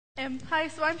Hi,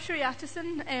 so I'm Sheree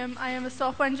Atcheson. I am a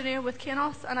software engineer with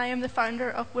Kainos, and I am the founder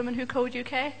of Women Who Code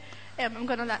UK. I'm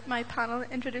going to let my panel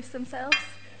introduce themselves.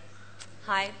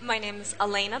 Hi, my name is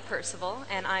Alaina Percival,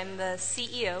 and I'm the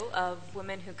CEO of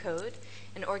Women Who Code,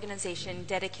 an organization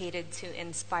dedicated to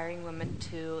inspiring women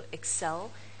to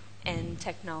excel in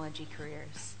technology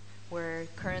careers. We're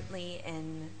currently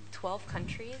in 12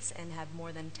 countries and have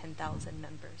more than 10,000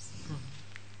 members.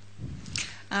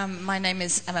 My name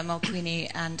is Mulqueeny,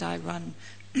 and I run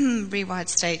Rewired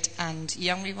State and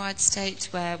Young Rewired State,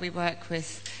 where we work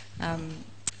with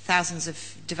thousands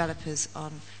of developers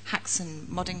on hacks and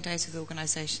modding days with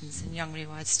organisations in Young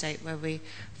Rewired State, where we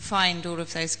find all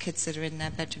of those kids that are in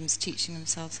their bedrooms teaching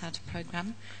themselves how to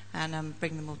program and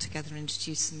bring them all together and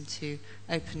introduce them to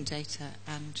open data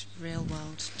and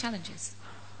real-world challenges.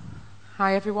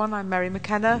 Hi everyone, I'm Mary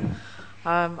McKenna.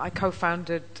 I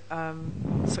co-founded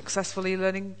successful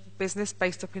e-learning business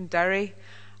based up in Derry,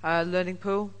 Learning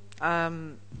Pool,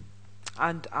 and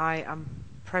I am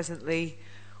presently,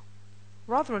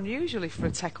 rather unusually for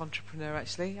a tech entrepreneur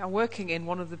actually, I'm working in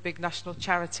one of the big national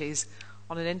charities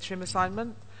on an interim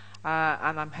assignment,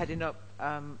 and I'm heading up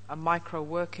a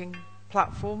micro-working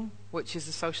platform, which is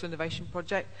a social innovation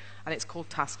project, and it's called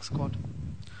Task Squad.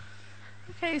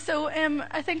 Okay, so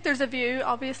I think there's a view,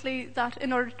 obviously, that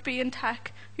in order to be in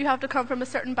tech, you have to come from a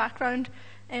certain background.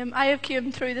 I have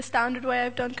come through the standard way.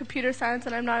 I've done computer science,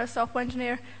 and I'm now a software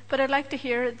engineer. But I'd like to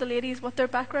hear the ladies what their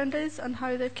background is and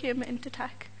how they came into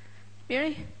tech.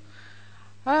 Mary?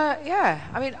 Yeah,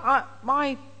 I mean,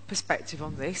 my perspective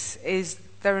on this is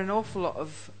there are an awful lot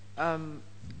of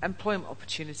employment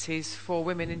opportunities for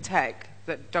women in tech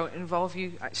that don't involve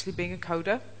you actually being a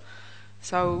coder.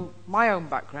 So my own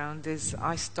background is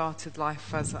I started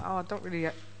life as I don't really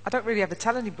ever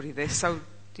tell anybody this, so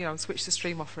switch the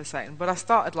stream off for a second. But I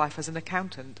started life as an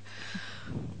accountant,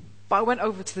 but I went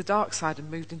over to the dark side and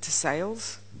moved into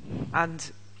sales.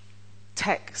 And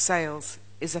tech sales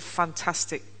is a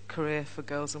fantastic career for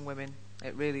girls and women.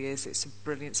 It really is. It's a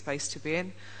brilliant space to be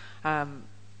in, and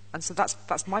so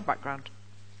that's my background.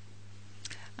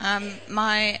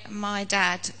 My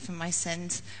dad, for my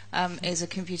sins, is a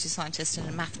computer scientist and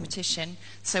a mathematician.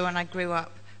 So when I grew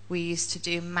up, we used to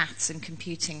do maths and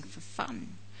computing for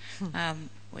fun,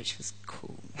 which was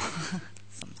cool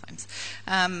sometimes.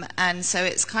 And so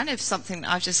it's kind of something that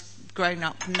I've just grown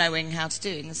up knowing how to do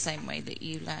in the same way that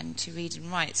you learn to read and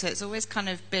write. So it's always kind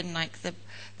of been like the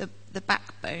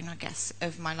backbone, I guess,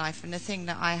 of my life, and the thing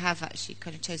that I have actually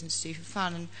kind of chosen to do for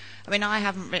fun. And I mean, I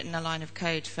haven't written a line of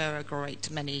code for a great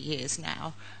many years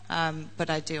now, but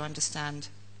I do understand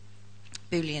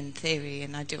Boolean theory,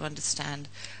 and I do understand,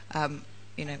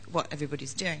 what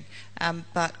everybody's doing.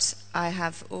 But I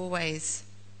have always,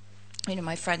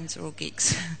 my friends are all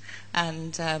geeks,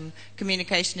 and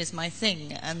communication is my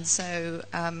thing, and so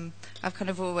I've kind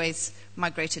of always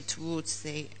migrated towards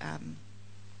the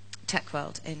tech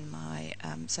world in my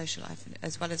social life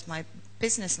as well as my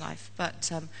business life,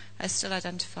 but I still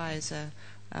identify as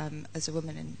a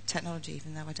woman in technology,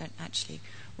 even though I don't actually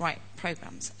write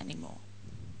programs anymore.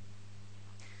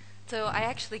 So I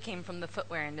actually came from the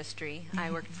footwear industry. I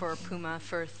worked for Puma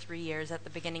for 3 years at the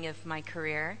beginning of my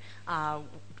career,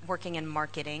 working in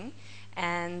marketing.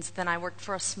 And then I worked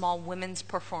for a small women's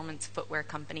performance footwear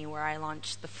company where I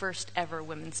launched the first ever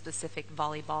women's-specific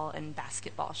volleyball and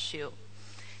basketball shoe.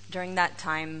 During that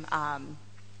time,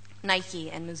 Nike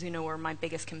and Mizuno were my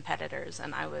biggest competitors,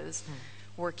 and I was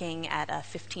working at a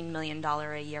 $15 million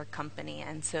a year company.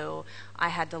 And so I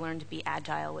had to learn to be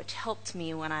agile, which helped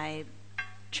me when I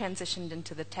transitioned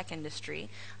into the tech industry.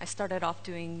 I started off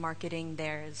doing marketing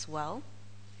there as well,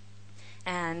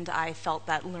 and I felt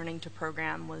that learning to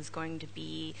program was going to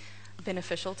be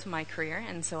beneficial to my career,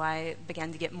 and so I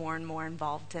began to get more and more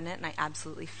involved in it, and I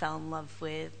absolutely fell in love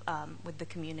with the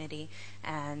community,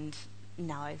 and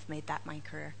now I've made that my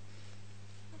career.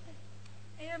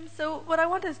 So what I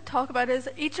want to talk about is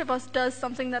each of us does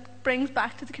something that brings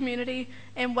back to the community,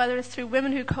 whether it's through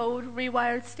Women Who Code,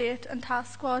 Rewired State, and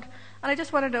Task Squad. And I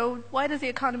just want to know, why does the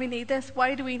economy need this?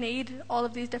 Why do we need all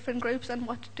of these different groups, and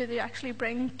what do they actually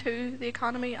bring to the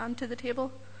economy and to the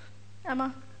table?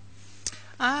 Emma?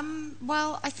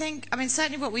 Well,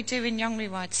 certainly what we do in Young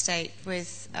Rewired State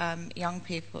with young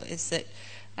people is that,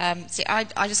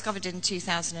 I discovered in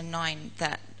 2009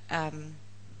 that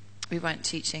we weren't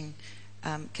teaching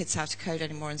kids how to code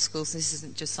anymore in schools. This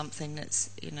isn't just something that's,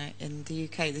 in the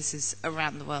UK, this is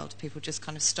around the world. People just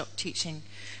kind of stopped teaching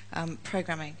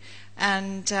programming.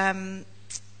 And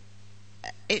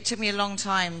it took me a long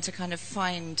time to kind of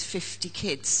find 50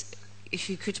 kids if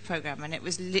you could program, and it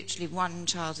was literally one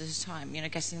child at a time,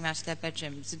 getting them out of their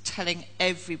bedrooms and telling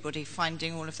everybody,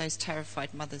 finding all of those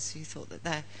terrified mothers who thought that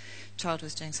their child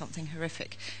was doing something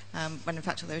horrific, when in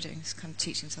fact all they were doing was kind of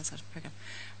teaching themselves how to program.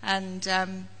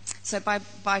 And so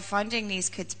by finding these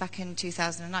kids back in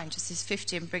 2009, just this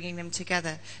 50, and bringing them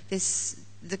together,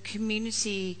 the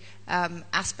community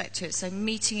aspect to it, so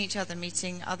meeting each other,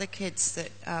 meeting other kids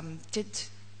that did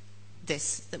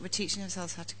this, that were teaching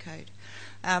themselves how to code,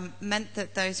 meant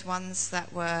that those ones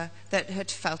that had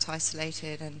felt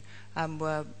isolated and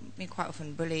were quite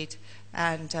often bullied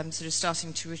and sort of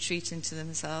starting to retreat into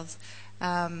themselves,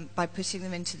 by putting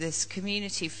them into this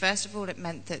community, first of all, it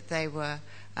meant that they were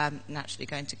naturally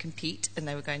going to compete, and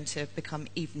they were going to become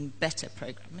even better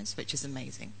programmers, which is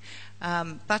amazing.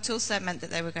 But also it meant that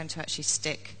they were going to actually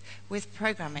stick with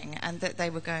programming, and that they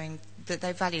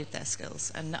valued their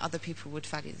skills, and other people would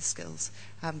value the skills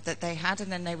that they had,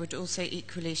 and then they would also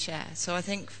equally share. So I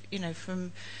think,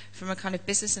 from a kind of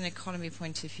business and economy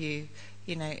point of view,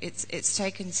 it's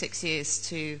taken 6 years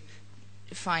to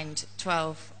find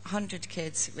 1,200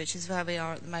 kids, which is where we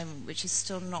are at the moment, which is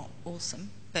still not awesome,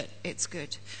 but it's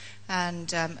good,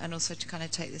 and also to kind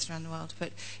of take this around the world.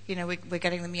 But we're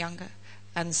getting them younger,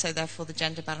 and so therefore the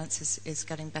gender balance is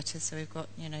getting better. So we've got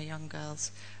young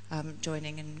girls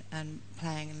joining and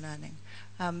playing and learning.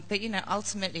 But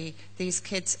ultimately these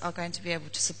kids are going to be able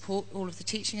to support all of the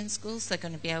teaching in schools. They're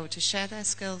going to be able to share their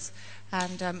skills,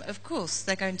 and of course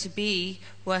they're going to be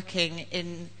working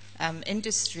in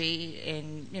industry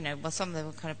some of them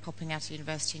are kind of popping out of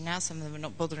university now, some of them are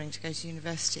not bothering to go to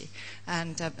university,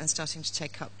 and starting to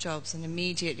take up jobs, and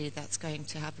immediately that's going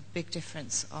to have a big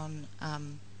difference on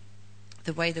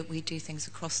the way that we do things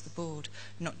across the board,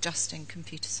 not just in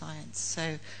computer science.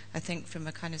 So I think from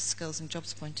a kind of skills and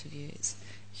jobs point of view, it's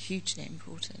hugely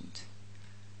important.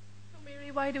 Mary,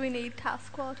 why do we need Task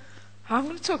Squad? I'm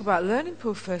going to talk about Learning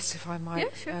Pool first, if I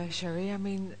might, yeah, sure. Sheree. I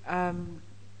mean,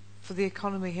 for the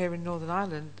economy here in Northern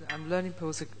Ireland, Learning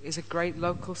Pool is a great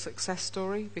local success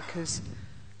story, because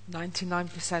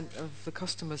 99% of the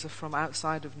customers are from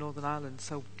outside of Northern Ireland,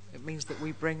 so it means that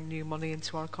we bring new money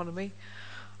into our economy.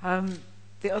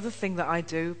 The other thing that I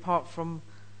do, apart from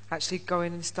actually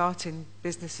going and starting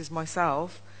businesses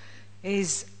myself,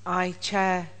 is I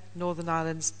chair Northern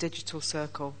Ireland's Digital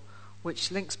Circle,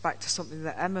 which links back to something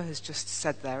that Emma has just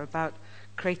said there about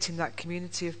creating that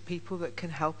community of people that can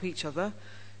help each other.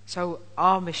 So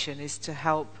our mission is to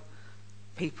help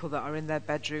people that are in their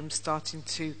bedrooms starting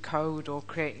to code or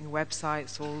creating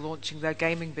websites or launching their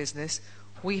gaming business.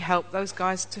 We help those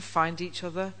guys to find each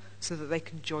other so that they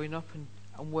can join up and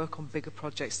work on bigger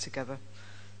projects together.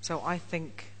 So I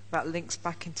think that links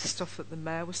back into stuff that the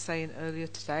Mayor was saying earlier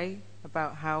today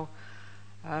about how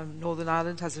Northern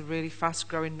Ireland has a really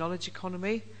fast-growing knowledge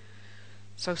economy.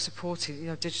 So supporting,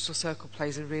 Digital Circle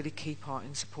plays a really key part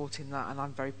in supporting that, and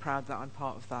I'm very proud that I'm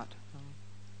part of that.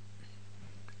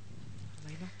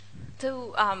 Alaina?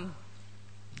 So,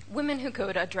 Women Who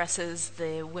Code addresses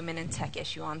the women in tech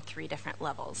issue on 3 different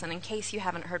levels. And in case you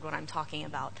haven't heard what I'm talking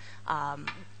about,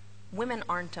 women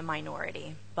aren't a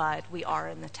minority, but we are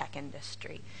in the tech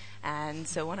industry. And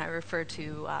so when I refer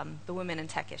to the women in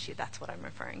tech issue, that's what I'm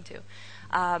referring to.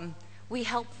 We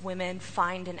help women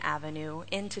find an avenue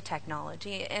into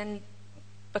technology, and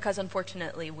because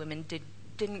unfortunately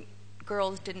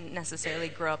girls didn't necessarily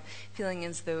grow up feeling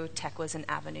as though tech was an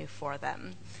avenue for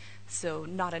them. So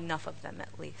not enough of them,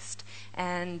 at least.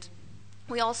 And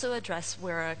we also address,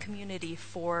 we're a community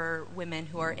for women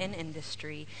who are in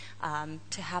industry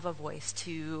to have a voice,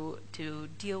 to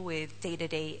deal with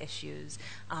day-to-day issues.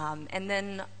 And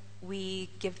then we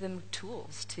give them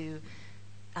tools to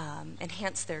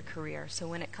enhance their career. So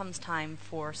when it comes time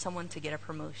for someone to get a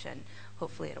promotion,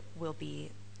 hopefully it will be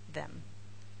them.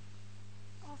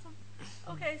 Awesome.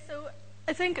 Okay, so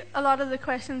I think a lot of the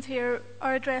questions here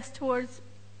are addressed towards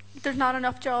there's not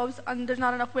enough jobs and there's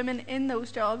not enough women in those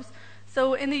jobs.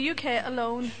 So in the UK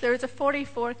alone, there is a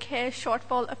 44k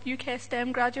shortfall of UK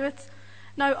STEM graduates.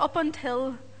 Now, up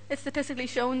until it's statistically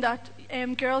shown that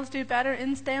girls do better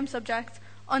in STEM subjects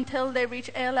until they reach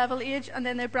A-level age, and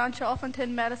then they branch off into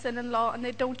medicine and law, and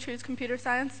they don't choose computer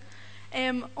science.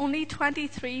 Only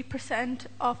 23%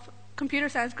 of computer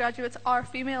science graduates are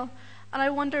female, and I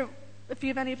wonder if you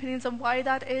have any opinions on why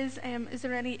that is. Is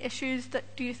there any issues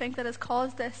that do you think that has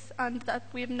caused this, and that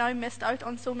we've now missed out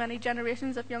on so many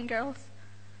generations of young girls?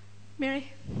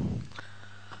 Mary?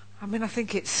 I mean, I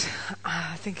think it's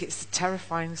a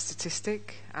terrifying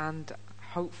statistic, and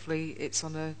hopefully it's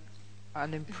on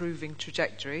an improving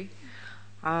trajectory.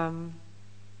 I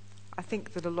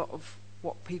think that a lot of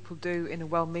what people do in a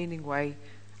well-meaning way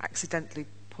accidentally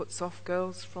puts off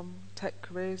girls from tech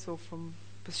careers or from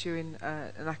pursuing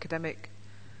an academic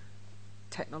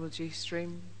technology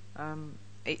stream,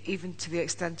 even to the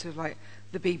extent of like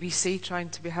the BBC trying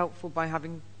to be helpful by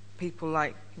having people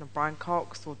like Brian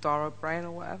Cox or Dara O'Brien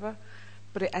or whatever,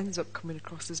 but it ends up coming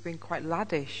across as being quite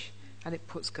laddish, and it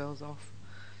puts girls off.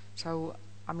 So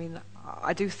I mean,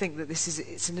 I do think that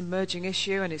it's an emerging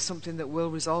issue, and it's something that will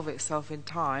resolve itself in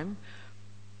time,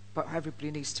 but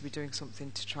everybody needs to be doing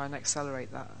something to try and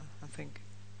accelerate that. I think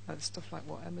stuff like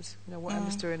what Emma's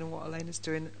doing and what Alaina's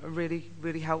doing are really,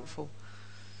 really helpful.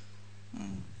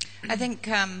 I think,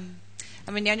 the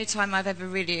only time I've ever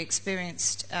really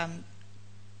experienced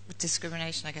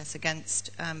discrimination, I guess,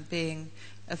 against being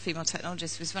a female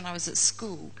technologist was when I was at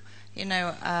school.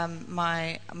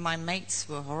 My mates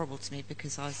were horrible to me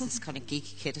because I was this kind of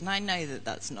geeky kid, and I know that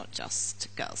that's not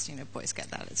just girls. Boys get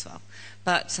that as well.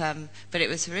 But it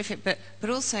was horrific. But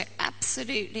also,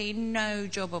 absolutely no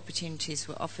job opportunities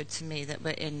were offered to me that were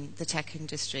in the tech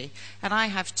industry. And I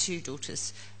have two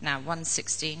daughters now. One's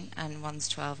 16 and one's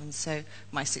 12. And so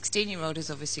my 16-year-old is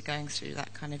obviously going through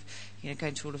that kind of,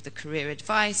 going to all of the career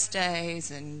advice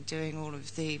days and doing all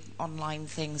of the online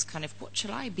things, kind of, what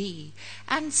shall I be?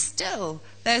 And still,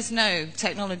 there's no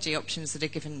technology options that are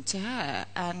given to her.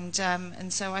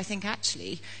 And so I think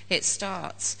actually it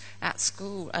starts at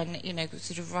school and,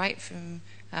 sort of right from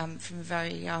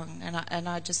very young. And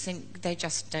I just think they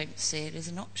just don't see it as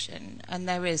an option. And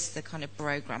there is the kind of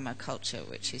programmer culture,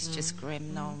 which is just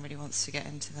grim. No one really wants to get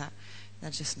into that.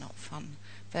 They're just not fun.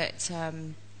 But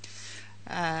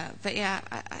yeah,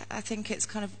 I think it's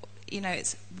kind of,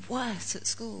 it's worse at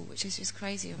school, which is just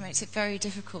crazy. It makes it very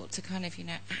difficult to kind of,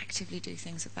 actively do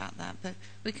things about that. But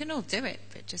we can all do it,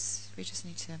 but we just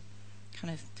need to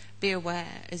kind of be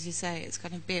aware, as you say. It's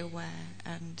kind of be aware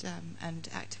and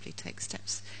actively take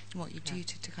steps in what you do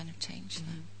to kind of change that.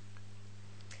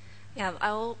 Yeah,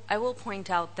 I will point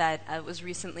out that it was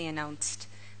recently announced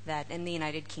that in the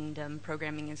United Kingdom,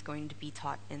 programming is going to be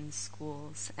taught in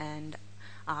schools, and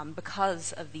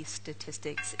because of these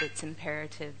statistics, it's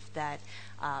imperative that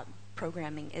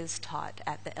programming is taught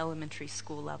at the elementary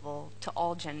school level to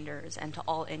all genders and to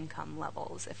all income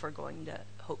levels if we're going to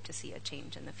hope to see a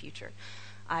change in the future.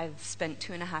 I've spent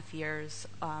 2.5 years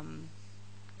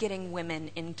getting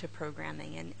women into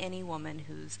programming, and any woman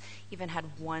who's even had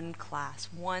one class,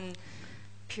 one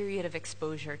period of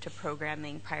exposure to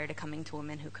programming prior to coming to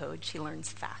Women Who Code, she learns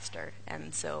faster.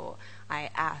 And so I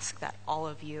ask that all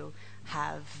of you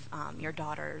have your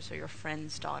daughters or your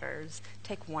friends' daughters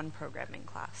take one programming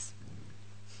class.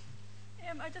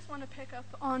 I just want to pick up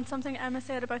on something Emma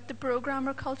said about the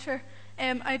programmer culture.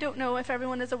 I don't know if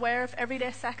everyone is aware of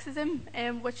everyday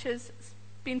sexism, which has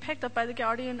been picked up by The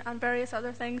Guardian and various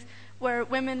other things, where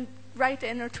women write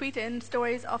in or tweet in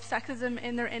stories of sexism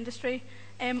in their industry.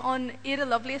 On Ada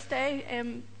Lovelace Day,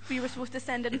 we were supposed to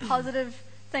send in positive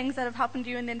things that have happened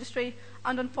to you in the industry,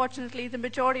 and unfortunately the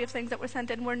majority of things that were sent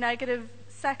in were negative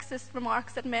sexist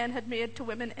remarks that men had made to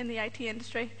women in the IT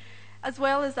industry. As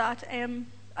well as that,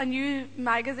 a new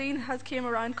magazine has came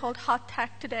around called Hot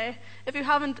Tech Today. If you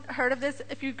haven't heard of this,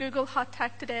 if you Google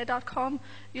hottechtoday.com,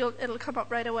 it'll come up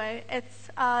right away. It's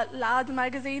a lad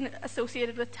magazine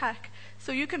associated with tech.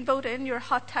 So you can vote in your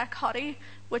Hot Tech Hottie,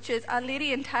 which is a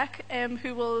lady in tech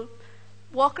who will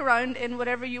walk around in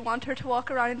whatever you want her to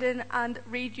walk around in and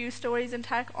read you stories in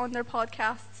tech on their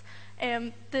podcasts.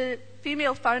 The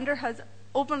female founder has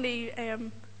openly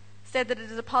said that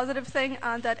it is a positive thing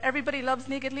and that everybody loves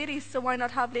naked ladies, so why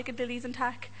not have naked ladies in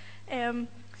tech?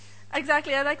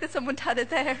 Exactly, I like that someone had it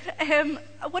there.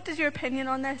 What is your opinion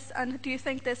on this, and do you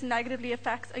think this negatively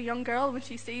affects a young girl when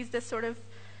she sees this sort of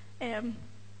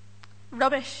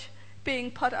rubbish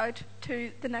being put out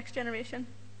to the next generation?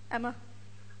 Emma?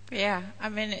 Yeah,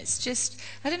 it's just,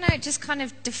 I don't know, it just kind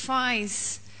of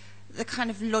defies the kind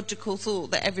of logical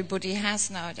thought that everybody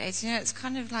has nowadays. It's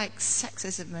kind of like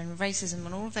sexism and racism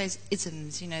and all of those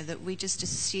isms, that we just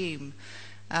assume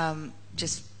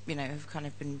have kind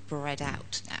of been bred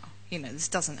out now. This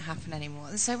doesn't happen anymore.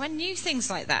 And so when new things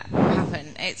like that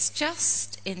happen, it's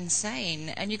just insane,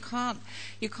 and you can't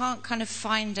kind of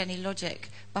find any logic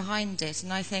behind it.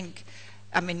 And I think,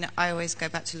 I always go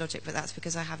back to logic, but that's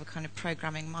because I have a kind of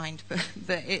programming mind.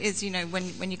 But it is,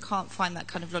 when you can't find that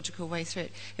kind of logical way through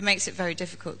it, it makes it very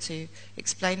difficult to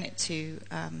explain it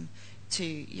to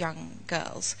young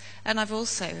girls. And I've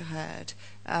also heard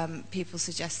people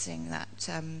suggesting that,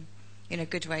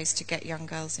 good ways to get young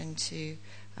girls into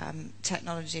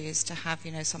technology is to have,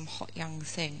 some hot young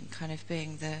thing kind of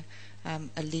being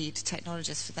a lead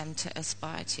technologist for them to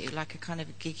aspire to, like a kind of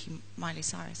a geeky Miley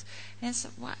Cyrus. And it's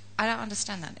I don't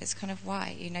understand that. It's kind of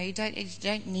why, you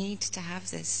don't need to have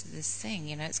this thing.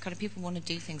 It's kind of people want to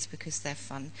do things because they're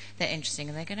fun, they're interesting,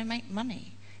 and they're going to make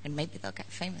money, and maybe they'll get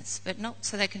famous, but not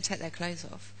so they can take their clothes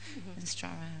off and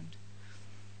strut around.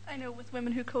 I know with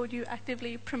Women Who Code you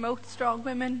actively promote strong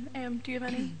women. Do you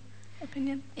have any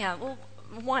opinion? Yeah, well,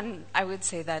 one, I would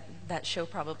say that show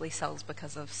probably sells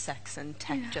because of sex, and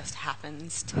tech just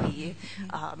happens to be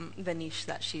the niche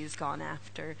that she's gone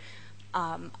after.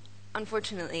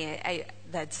 Unfortunately,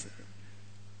 that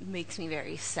makes me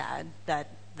very sad that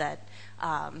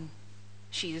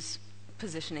she's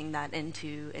positioning that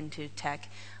into tech.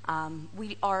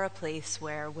 We are a place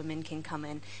where women can come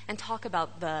in and talk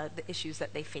about the issues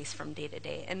that they face from day to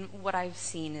day. And what I've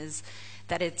seen is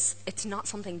that it's not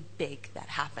something big that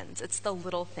happens. It's the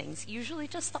little things, usually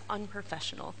just the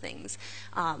unprofessional things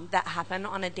that happen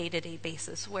on a day-to-day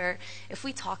basis, where if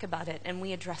we talk about it and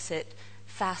we address it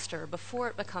faster before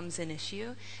it becomes an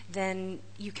issue, then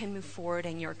you can move forward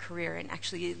in your career, and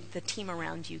actually the team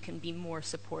around you can be more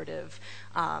supportive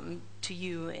to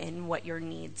you in what your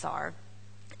needs are.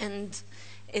 And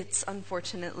it's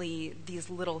unfortunately these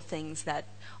little things that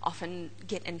often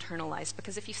get internalized,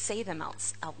 because if you say them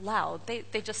out loud,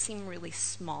 they just seem really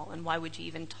small, and why would you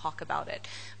even talk about it?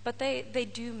 But they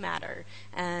do matter.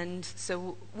 And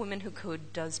so Women Who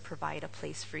Code does provide a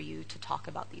place for you to talk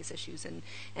about these issues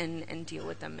and deal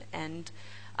with them. And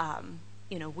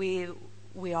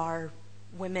we are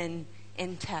women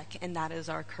in tech, and that is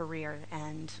our career,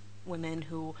 and women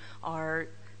who are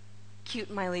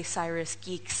cute Miley Cyrus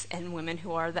geeks and women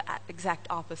who are the exact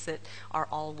opposite are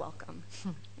all welcome.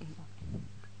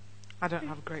 I don't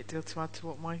have a great deal to add to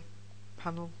what my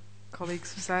panel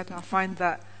colleagues have said. I find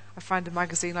a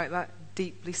magazine like that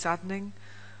deeply saddening,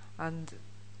 and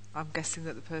I'm guessing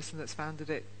that the person that's founded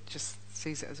it just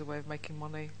sees it as a way of making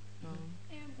money.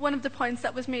 One of the points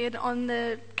that was made on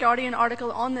the Guardian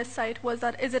article on this site was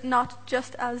that is it not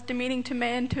just as demeaning to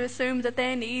men to assume that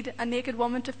they need a naked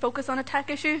woman to focus on a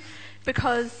tech issue?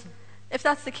 Because if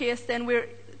that's the case, then we're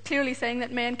clearly saying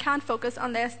that men can't focus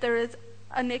unless there is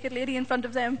a naked lady in front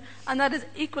of them, and that is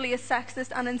equally as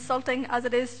sexist and insulting as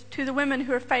it is to the women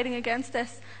who are fighting against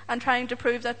this and trying to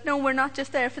prove that no, we're not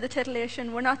just there for the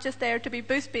titillation, we're not just there to be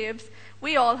boost babes,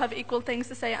 we all have equal things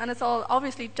to say, and it's all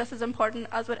obviously just as important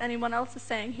as what anyone else is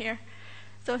saying here.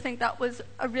 So I think that was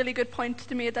a really good point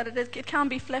to me, that it can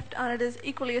be flipped, and it is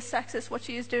equally as sexist what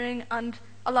she is doing, and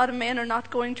a lot of men are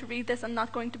not going to read this and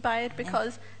not going to buy it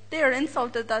because they are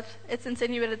insulted that it's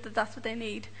insinuated that that's what they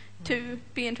need to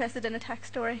be interested in a tech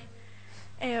story.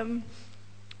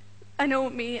 I know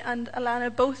me and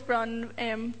Alaina both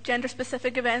run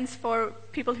gender-specific events for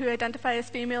people who identify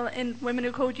as female in Women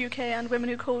Who Code UK and Women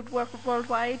Who Code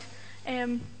worldwide.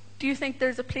 Do you think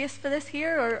there's a place for this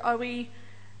here, or are we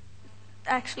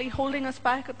actually holding us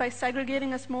back by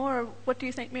segregating us more? Or what do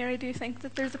you think, Mary? Do you think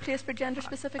that there's a place for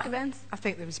gender-specific events? I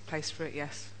think there is a place for it,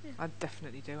 yes. Yeah. I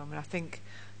definitely do. I mean, I think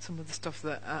some of the stuff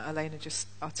that Alaina just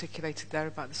articulated there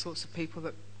about the sorts of people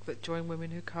that join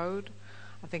Women Who Code,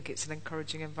 I think it's an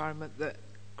encouraging environment that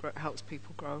helps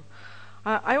people grow.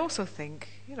 I also think,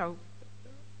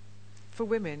 for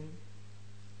women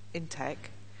in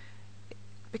tech,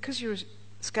 because you're a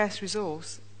scarce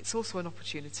resource, it's also an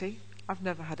opportunity. I've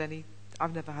never had any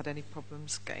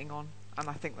problems getting on, and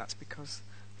I think that's because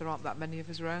there aren't that many of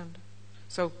us around.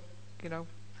 So,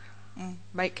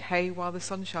 make hay while the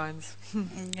sun shines.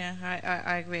 Yeah,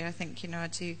 I agree. I think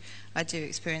I do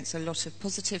experience a lot of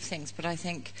positive things, but I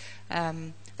think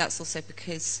that's also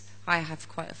because I have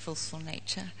quite a forceful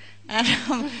nature, and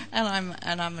I'm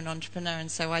an entrepreneur,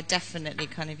 and so I definitely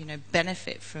kind of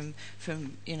benefit from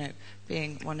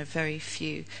being one of very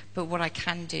few. But what I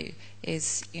can do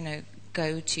is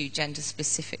go to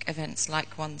gender-specific events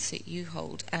like ones that you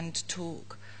hold and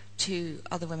talk to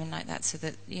other women like that, so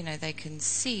that they can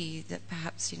see that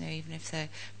perhaps even if they're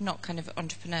not kind of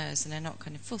entrepreneurs and they're not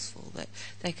kind of forceful, that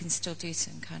they can still do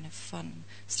some kind of fun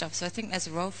stuff. So I think there's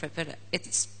a role for it, but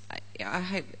I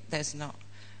hope there's not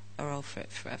a role for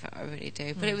it forever. I really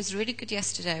do. But it was really good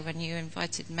yesterday when you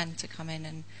invited men to come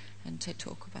in and to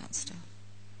talk about stuff.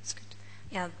 It's good.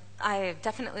 Yeah, I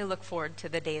definitely look forward to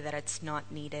the day that it's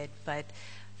not needed, but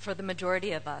for the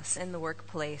majority of us in the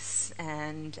workplace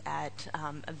and at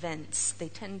events, they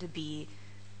tend to be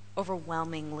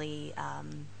overwhelmingly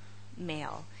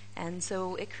male. And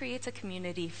so it creates a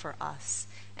community for us,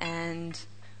 and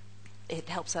it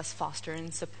helps us foster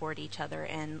and support each other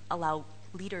and allow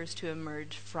leaders to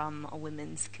emerge from a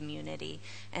women's community.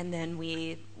 And then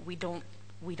we don't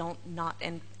we don't not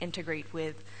integrate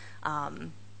with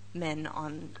men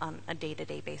on a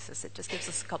day-to-day basis. It just gives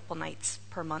us a couple nights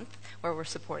per month where we're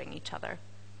supporting each other.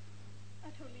 I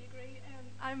totally agree.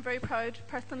 I'm very proud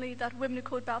personally that Women Who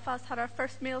Code Belfast had our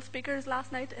first male speakers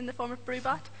last night in the form of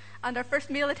Brewbot, and our first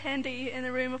male attendee in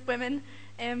a room of women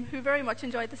who very much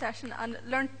enjoyed the session and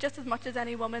learned just as much as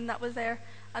any woman that was there.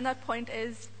 And that point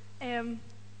is,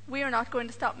 we are not going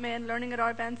to stop men learning at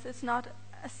our events. It's not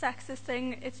a sexist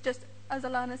thing. It's just, as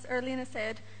Alaina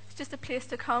said, it's just a place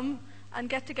to come and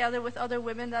get together with other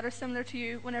women that are similar to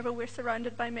you whenever we're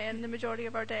surrounded by men the majority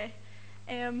of our day.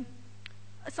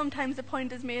 Sometimes the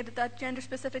point is made that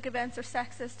gender-specific events are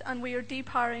sexist and we are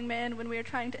depowering men when we are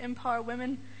trying to empower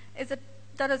women.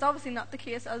 That is obviously not the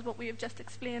case, as what we have just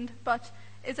explained, but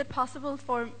is it possible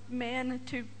for men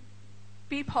to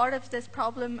be part of this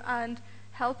problem and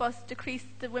help us decrease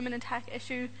the women in tech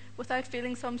issue without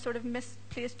feeling some sort of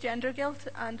misplaced gender guilt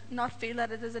and not feel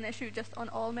that it is an issue just on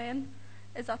all men?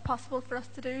 Is that possible for us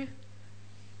to do?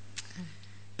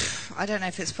 I don't know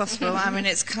if it's possible. I mean,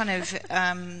 it's kind of,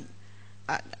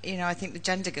 I think the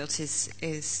gender guilt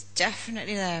is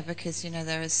definitely there because,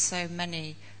 there are so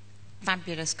many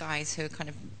fabulous guys who are kind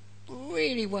of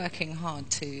really working hard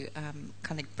to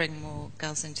kind of bring more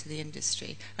girls into the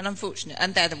industry. And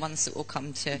they're the ones that will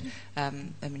come to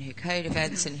Women Who Code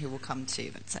events and who will come to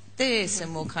events like this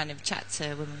and will kind of chat to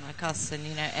women like us. And,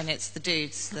 and it's the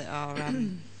dudes that are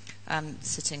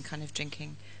sitting kind of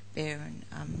drinking beer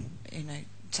and,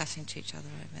 chatting to each other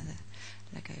over the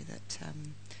Lego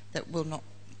that will not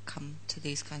come to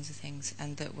these kinds of things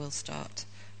and that will start,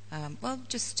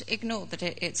 just ignore that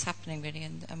it's happening really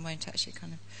and won't actually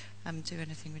kind of do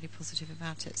anything really positive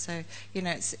about it. So,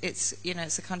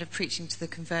 it's a kind of preaching to the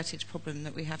converted problem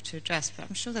that we have to address, but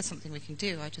I'm sure there's something we can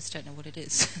do. I just don't know what it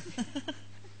is.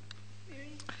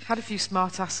 Had a few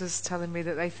smartasses telling me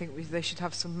that they think they should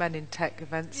have some men in tech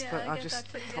events, but I just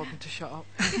told them to shut up.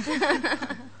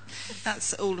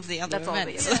 That's all of the other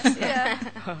events. Yeah.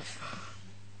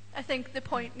 I think the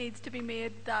point needs to be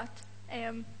made that,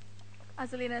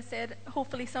 as Alaina said,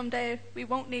 hopefully someday we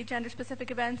won't need gender-specific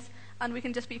events and we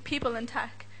can just be people in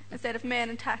tech instead of men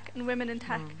in tech and women in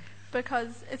tech,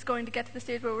 because it's going to get to the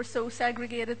stage where we're so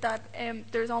segregated that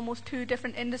there's almost two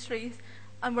different industries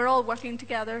and we're all working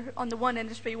together on the one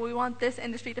industry. We want this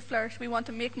industry to flourish, we want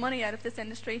to make money out of this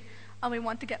industry, and we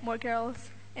want to get more girls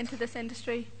into this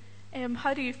industry.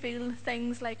 How do you feel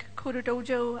things like Coder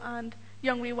Dojo and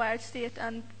Young Rewired State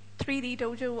and 3D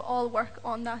Dojo all work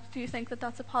on that? Do you think that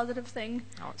that's a positive thing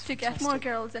to get more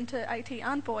girls into IT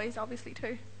and boys obviously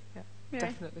too? Yeah,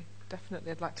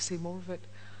 definitely. I'd like to see more of it.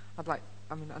 I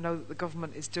know that the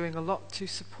government is doing a lot to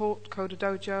support Coder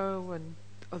Dojo and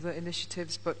other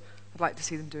initiatives, but I'd like to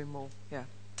see them doing more. Yeah,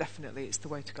 definitely, it's the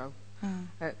way to go.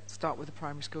 Start with the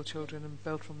primary school children and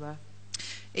build from there.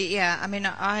 Yeah, I mean,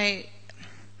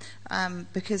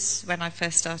 because when I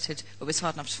first started, it was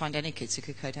hard enough to find any kids who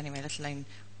could code anyway, let alone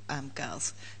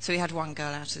girls. So we had one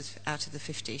girl out of the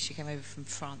 50. She came over from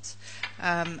France.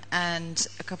 And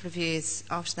a couple of years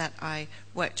after that, I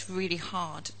worked really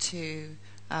hard to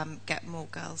get more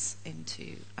girls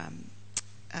into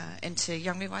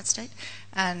Young Rewired State.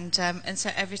 And so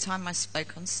every time I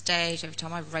spoke on stage, every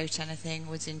time I wrote anything,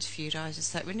 was interviewed, I was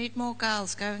just like, we need more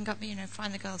girls, go and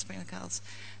find the girls, bring the girls.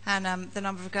 And the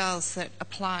number of girls that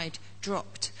applied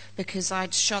dropped because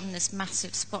I'd shone this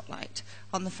massive spotlight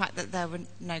on the fact that there were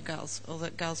no girls, or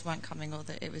that girls weren't coming, or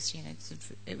that it was,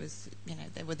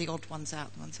 they were the odd ones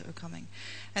out, the ones that were coming.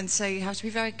 And so you have to be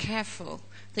very careful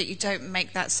that you don't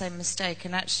make that same mistake.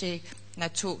 And actually, I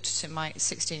talked to my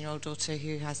 16-year-old daughter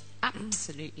who has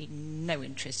absolutely no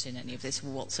interest in any of this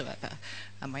whatsoever.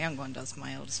 And my young one does,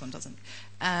 my oldest one doesn't.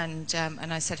 And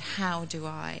I said, how do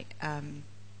I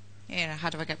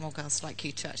get more girls like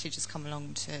you to actually just come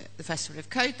along to the Festival of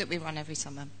Code that we run every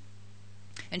summer?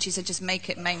 And she said, just make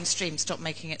it mainstream, stop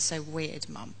making it so weird,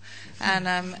 Mum.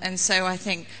 And so I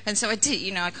did,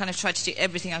 I kind of tried to do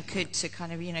everything I could to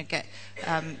kind of, get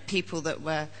people that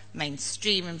were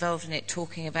mainstream involved in it,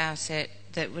 talking about it,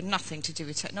 that were nothing to do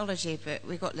with technology. But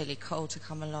we got Lily Cole to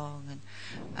come along,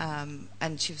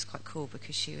 and she was quite cool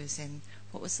because she was in,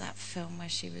 what was that film where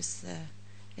she was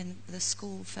in the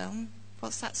school film?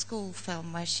 What's that school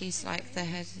film where she's like the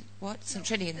head? What? St.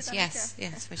 Trinian's? Yes,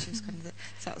 where she was kind of.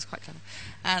 So that was quite clever,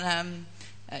 and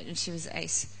she was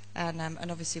ace.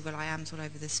 and obviously Will.i.am's all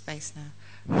over this space now.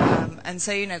 And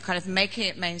so, kind of making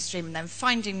it mainstream and then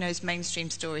finding those mainstream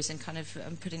stories and kind of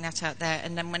putting that out there.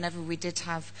 And then whenever we did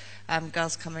have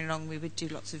girls coming along, we would do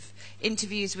lots of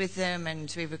interviews with them,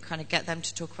 and we would kind of get them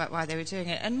to talk about why they were doing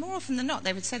it. And more often than not,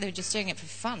 they would say they were just doing it for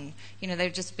fun. They were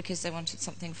just because they wanted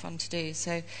something fun to do.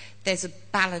 So there's a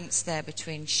balance there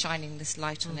between shining this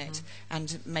light on it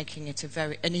and making it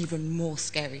an even more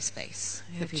scary space.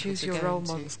 Yeah, choose your role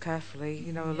models carefully.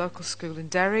 A local school in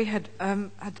Derry had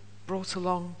brought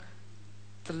along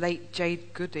the late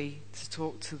Jade Goody to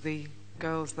talk to the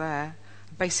girls there.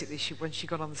 Basically, when she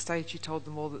got on the stage, she told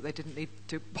them all that they didn't need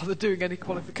to bother doing any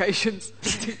qualifications.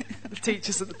 The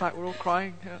teachers at the back were all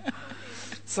crying. Yeah.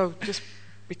 So just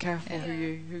be careful who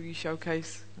you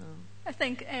showcase. I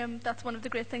think that's one of the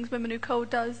great things Women Who Code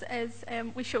does is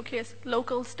we showcase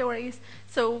local stories,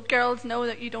 so girls know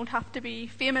that you don't have to be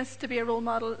famous to be a role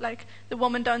model. Like the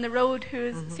woman down the road who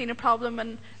has seen a problem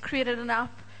and created an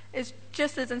app is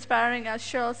just as inspiring as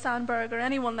Sheryl Sandberg or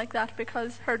anyone like that,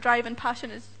 because her drive and passion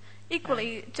is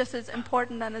equally just as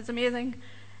important and as amazing.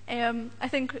 I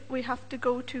think we have to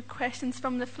go to questions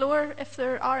from the floor if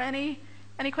there are any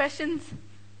questions.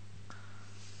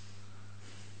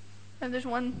 And there's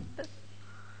one.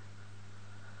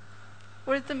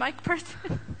 Where's the mic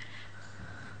person?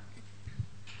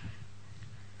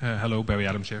 Hello, Barry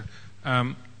Adams here.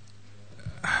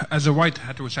 As a white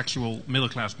heterosexual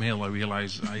middle-class male, I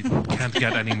realize I can't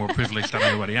get any more privileged than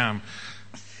I already am.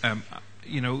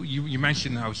 You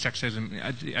mentioned how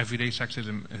sexism, everyday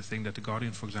sexism, a thing that The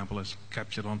Guardian, for example, has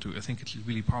captured onto. I think it's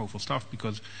really powerful stuff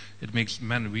because it makes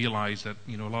men realize that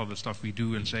a lot of the stuff we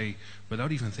do and say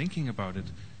without even thinking about it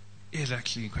is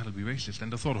actually incredibly racist.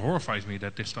 And the thought horrifies me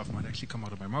that this stuff might actually come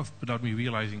out of my mouth without me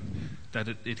realizing that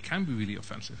it can be really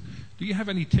offensive. Do you have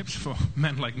any tips for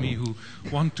men like me who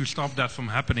want to stop that from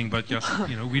happening, but just,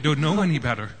 we don't know any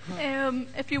better?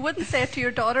 If you wouldn't say it to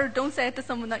your daughter, don't say it to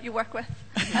someone that you work with.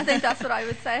 I think that's what I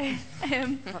would say.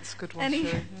 That's a good one,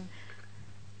 Sheree.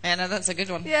 Yeah, no, that's a good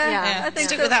one. Yeah. I think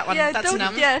stick with that one. Yeah, that's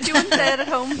enough. Yeah, if you wouldn't say it at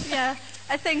home. Yeah.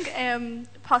 I think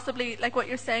possibly, like what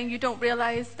you're saying, you don't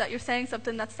realise that you're saying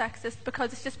something that's sexist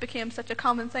because it's just became such a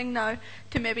common thing now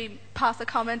to maybe pass a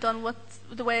comment on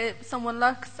the way someone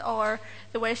looks or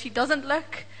the way she doesn't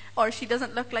look, or she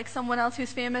doesn't look like someone else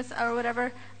who's famous or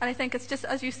whatever. And I think it's just,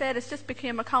 as you said, it's just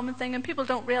became a common thing and people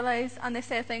don't realise, and they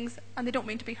say things and they don't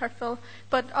mean to be hurtful.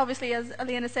 But obviously, as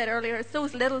Alaina said earlier, it's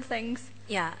those little things.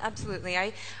 Yeah, absolutely.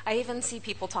 I even see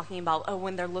people talking about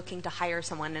when they're looking to hire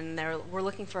someone and we're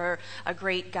looking for a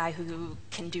great guy who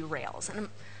can do Rails. And I'm,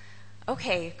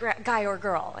 okay, guy or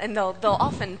girl. And they'll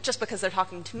often, just because they're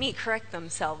talking to me, correct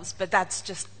themselves, but that's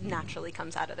just naturally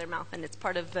comes out of their mouth. And it's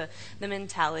part of the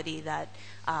mentality that,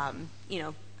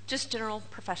 just general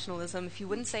professionalism. If you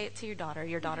wouldn't say it to your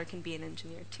daughter can be an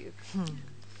engineer too.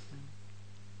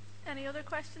 Any other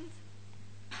questions?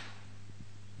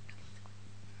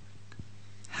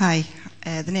 Hi,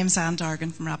 the name's Anne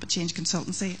Dargan from Rapid Change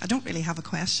Consultancy. I don't really have a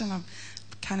question. I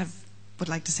kind of would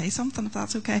like to say something, if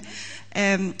that's okay.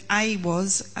 I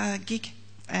was a geek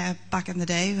back in the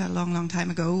day, a long, long time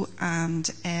ago,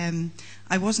 and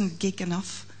I wasn't geek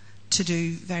enough to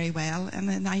do very well in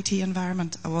an IT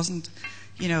environment. I wasn't,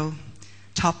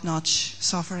 top-notch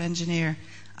software engineer.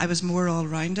 I was more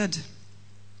all-rounded.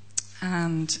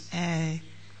 And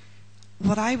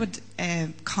what I would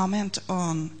comment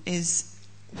on is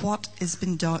what has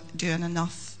been doing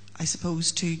enough, I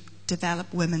suppose, to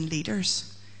develop women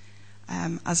leaders.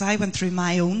 As I went through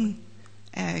my own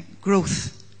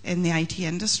growth in the IT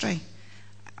industry,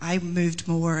 I moved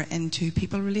more into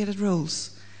people-related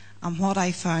roles. And what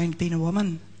I found being a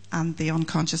woman and the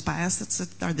unconscious bias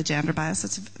or the gender bias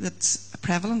that's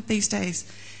prevalent these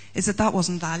days is that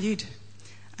wasn't valued.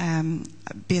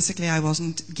 Basically, I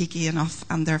wasn't geeky enough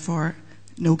and therefore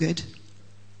no good.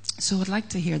 So I'd like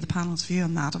to hear the panel's view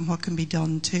on that and what can be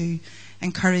done to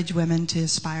encourage women to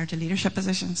aspire to leadership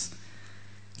positions.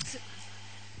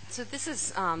 So this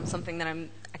is something that I'm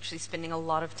actually spending a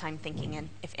lot of time thinking in.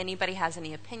 If anybody has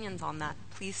any opinions on that,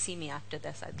 please see me after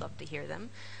this. I'd love to hear them.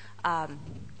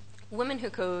 Women Who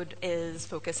Code is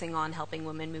focusing on helping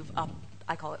women move up.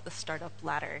 I call it the startup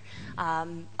ladder.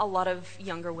 A lot of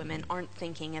younger women aren't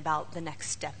thinking about the next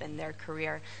step in their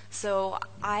career. So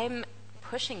I'm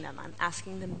pushing them. I'm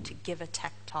asking them to give a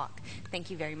tech talk. Thank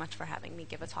you very much for having me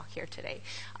give a talk here today.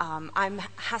 I'm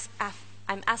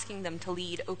asking them to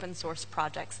lead open source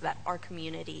projects that our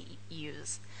community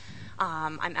use.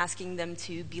 I'm asking them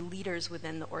to be leaders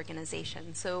within the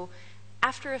organization. So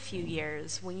after a few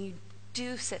years, when you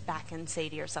do sit back and say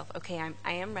to yourself, okay,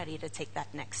 I am ready to take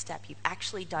that next step. You've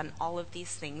actually done all of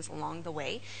these things along the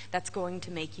way. That's going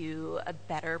to make you a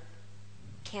better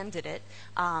candidate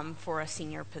for a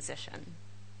senior position.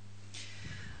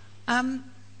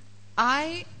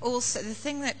 I also, the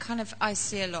thing that kind of I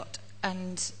see a lot,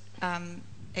 and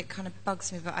it kind of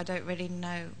bugs me, but I don't really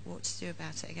know what to do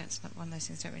about it. Again, it's not one of those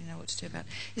things I don't really know what to do about,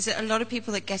 is that a lot of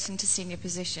people that get into senior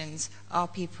positions are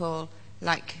people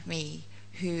like me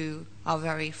who are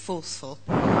very forceful.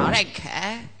 I don't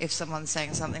care if someone's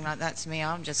saying something like that to me.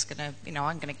 I'm just going to,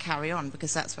 I'm going to carry on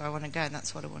because that's where I want to go and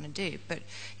that's what I want to do. But,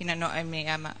 not only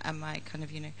am I kind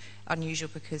of, unusual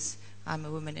because I'm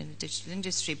a woman in the digital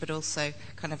industry, but also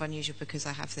kind of unusual because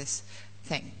I have this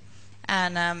thing.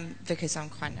 And because I'm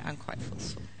quite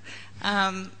forceful.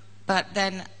 But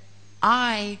then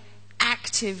I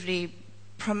actively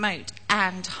promote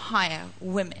and hire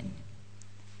women,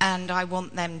 and I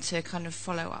want them to kind of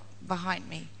follow up behind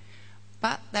me.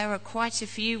 But there are quite a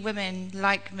few women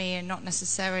like me, and not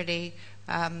necessarily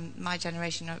my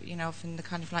generation, often the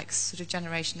kind of like sort of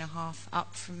generation and a half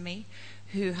up from me,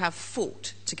 who have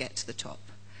fought to get to the top.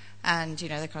 And, they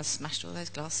kind of smashed all those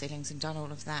glass ceilings and done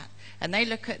all of that. And they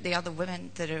look at the other women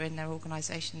that are in their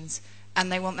organisations,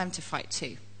 and they want them to fight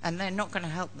too. And they're not going to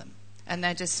help them. And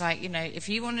they're just like, if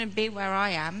you want to be where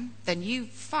I am, then you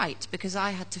fight because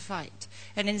I had to fight.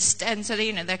 And instead, so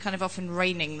they're kind of often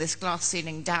raining this glass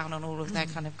ceiling down on all of their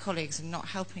kind of colleagues and not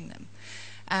helping them.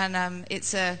 And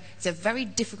it's a very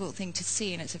difficult thing to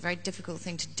see, and it's a very difficult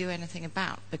thing to do anything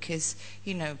about because,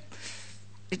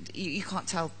 you can't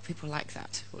tell people like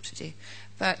that what to do.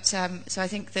 But so I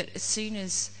think that as soon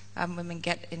as women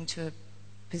get into a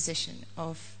position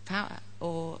of power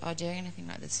or are doing anything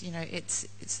like this,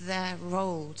 it's their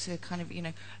role to kind of,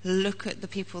 look at the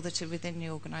people that are within the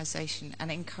organisation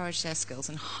and encourage their skills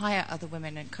and hire other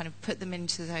women and kind of put them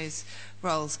into those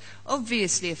roles.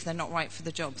 Obviously, if they're not right for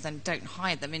the job, then don't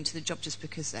hire them into the job just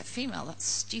because they're female. That's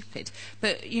stupid.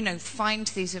 But, find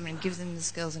these women and give them the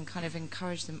skills and kind of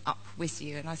encourage them up with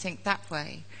you. And I think that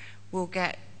way you'll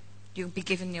be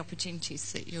given the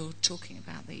opportunities that you're talking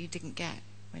about that you didn't get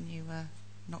when you were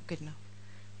not good enough.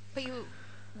 But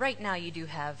right now you do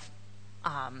have,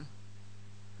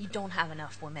 you don't have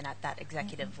enough women at that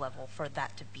executive level for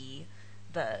that to be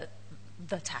the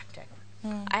tactic.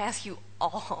 I ask you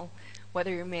all, whether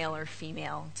you're male or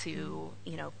female, to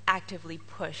actively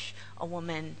push a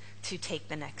woman to take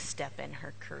the next step in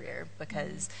her career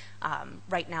because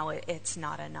right now it's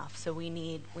not enough. So we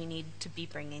need to be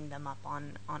bringing them up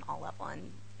on all level.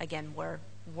 And again,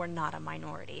 we're not a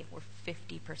minority. We're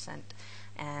 50%.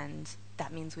 And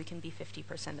that means we can be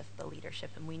 50% of the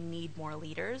leadership, and we need more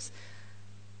leaders.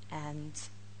 And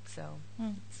so...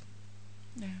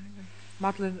 Yeah,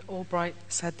 Madeleine Albright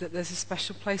said that there's a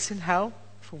special place in hell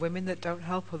for women that don't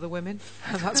help other women,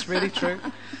 and that's really true.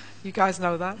 You guys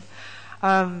know that.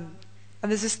 And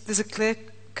there's a clear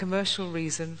commercial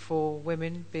reason for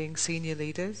women being senior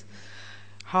leaders.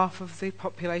 Half of the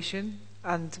population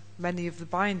and many of the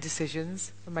buying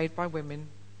decisions are made by women.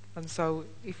 And so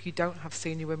if you don't have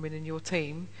senior women in your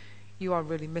team, you are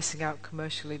really missing out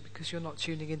commercially because you're not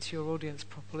tuning into your audience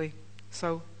properly.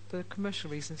 So there are commercial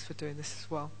reasons for doing this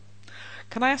as well.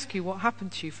 Can I ask you what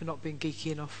happened to you for not being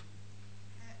geeky enough?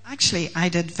 Actually, I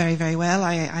did very, very well.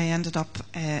 I ended up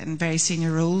in very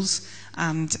senior roles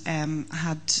and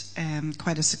had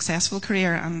quite a successful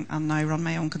career and now run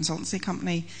my own consultancy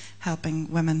company helping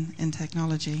women in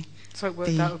technology. So it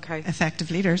worked out okay.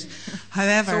 Effective leaders.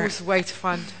 However, it's always a way to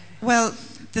find. Well,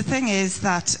 the thing is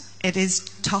that it is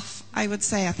tough, I would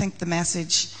say. I think the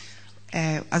message,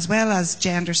 as well as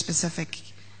gender-specific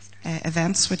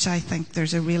events, which I think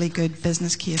there's a really good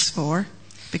business case for,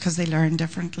 because they learn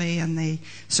differently and they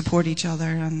support each other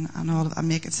and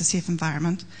make it a safe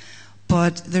environment.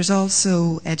 But there's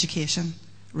also education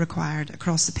required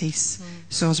across the piece,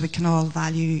 so as we can all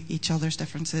value each other's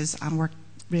differences and work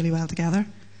really well together.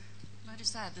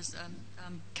 Just add, there's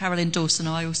Carolyn Dawson.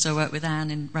 I also work with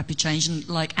Anne in Rapid Change, and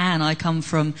like Anne, I come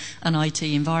from an IT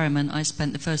environment. I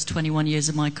spent the first 21 years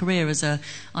of my career as a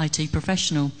IT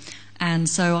professional, and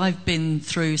so I've been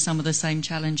through some of the same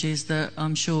challenges that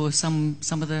I'm sure some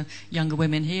of the younger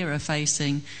women here are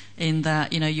facing. In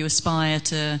that, you aspire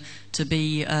to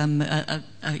be,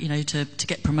 to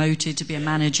get promoted, to be a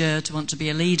manager, to want to be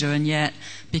a leader, and yet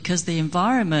because the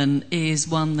environment is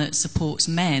one that supports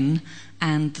men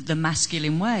and the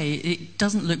masculine way, it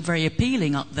doesn't look very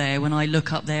appealing up there. When I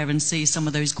look up there and see some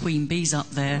of those queen bees up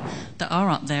there that are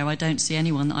up there, I don't see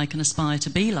anyone that I can aspire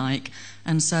to be like.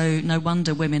 And so no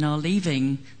wonder women are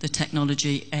leaving the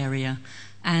technology area.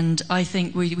 And I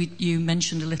think you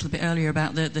mentioned a little bit earlier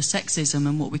about the sexism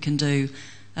and what we can do.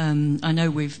 I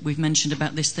know we've mentioned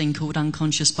about this thing called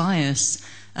unconscious bias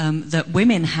that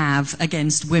women have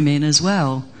against women as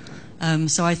well.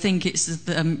 So I think it's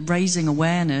raising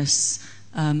awareness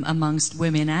amongst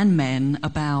women and men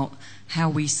about how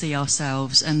we see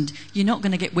ourselves. And you're not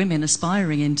going to get women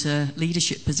aspiring into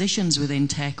leadership positions within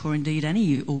tech or indeed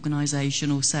any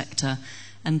organisation or sector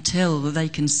until they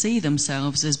can see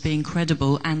themselves as being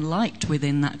credible and liked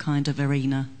within that kind of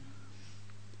arena.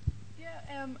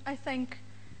 Yeah, I think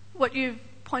what you've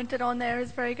pointed on there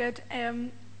is very good.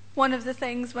 One of the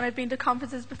things when I've been to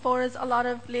conferences before is a lot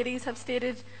of ladies have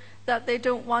stated that they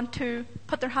don't want to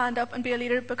put their hand up and be a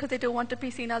leader because they don't want to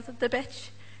be seen as the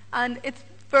bitch. And it's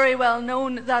very well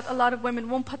known that a lot of women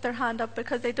won't put their hand up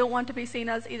because they don't want to be seen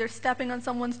as either stepping on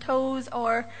someone's toes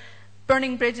or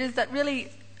burning bridges, that really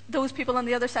those people on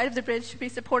the other side of the bridge should be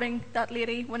supporting that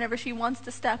lady whenever she wants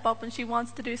to step up and she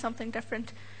wants to do something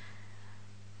different.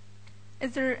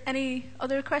 Is there any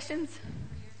other questions?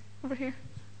 Over here.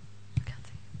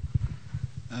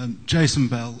 Jason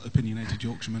Bell, opinionated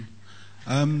Yorkshireman.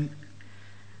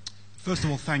 First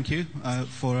of all, thank you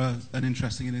for an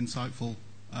interesting and insightful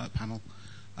panel.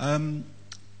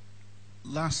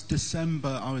 Last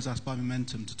December, I was asked by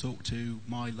Momentum to talk to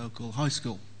my local high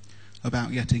school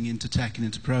about getting into tech and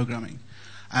into programming.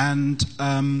 And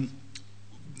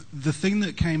the thing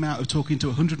that came out of talking to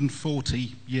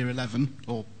 140 year 11,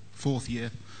 or fourth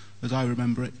year, as I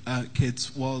remember it,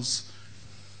 kids, was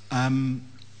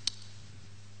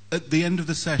at the end of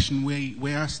the session,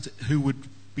 we asked who would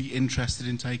be interested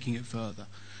in taking it further.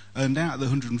 And out of the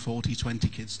 140, 20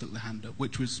 kids stuck their hand up,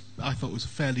 which was, I thought, was a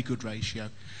fairly good ratio.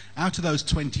 Out of those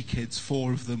 20 kids,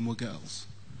 4 of them were girls.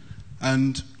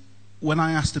 And when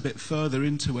I asked a bit further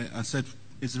into it, I said,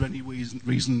 is there any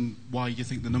reason why you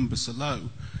think the numbers are low?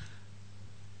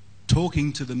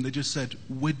 Talking to them, they just said,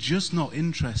 we're just not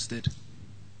interested.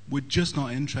 We're just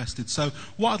not interested. So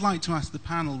what I'd like to ask the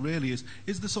panel really is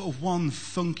there sort of one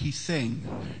funky thing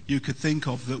you could think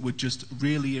of that would just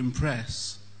really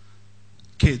impress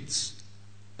kids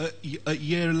at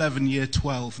year 11, year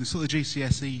 12, the sort of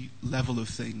GCSE level of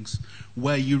things,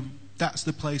 where that's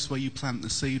the place where you plant the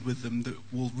seed with them that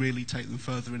will really take them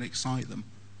further and excite them?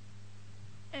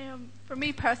 For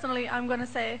me personally, I'm going to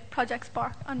say Project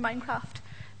Spark and Minecraft.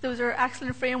 Those are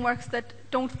excellent frameworks that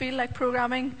don't feel like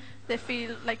programming. They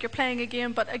feel like you're playing a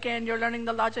game, but again, you're learning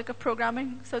the logic of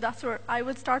programming. So that's where I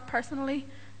would start personally.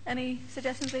 Any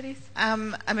suggestions, ladies?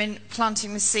 I mean,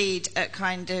 planting the seed at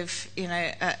kind of,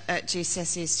 at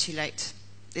GCSE is too late.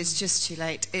 It's just too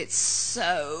late. It's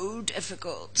so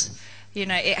difficult.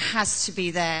 It has to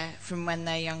be there from when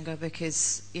they're younger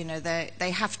because,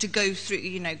 they have to go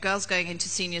through, girls going into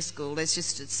senior school, there's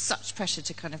just such pressure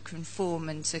to kind of conform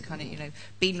and to kind of,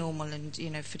 be normal and,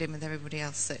 fit in with everybody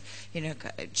else that,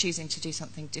 choosing to do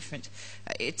something different.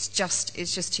 It's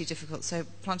just too difficult. So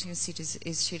planting a seed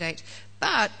is too late.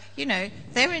 But,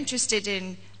 they're interested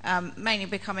in mainly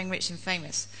becoming rich and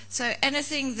famous. So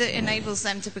anything that enables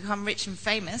them to become rich and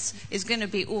famous is going to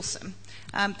be awesome.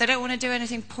 They don't want to do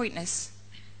anything pointless.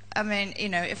 I mean,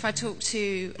 if I talk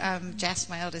to Jess,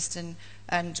 my eldest, and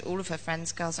all of her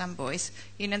friends, girls and boys,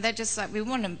 they're just like, we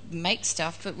want to make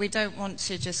stuff, but we don't want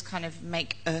to just kind of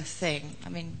make a thing. I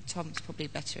mean, Tom's probably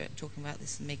better at talking about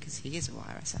this than me because he is a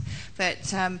wire wrestler. But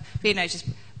just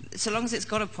so long as it's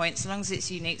got a point, so long as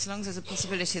it's unique, so long as there's a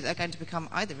possibility that they're going to become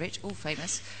either rich or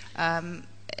famous,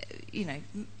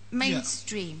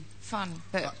 mainstream, fun,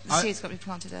 but the seed's got to be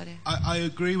planted earlier. I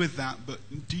agree with that, but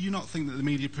do you not think that the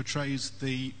media portrays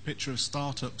the picture of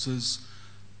startups as,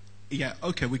 yeah,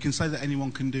 okay, we can say that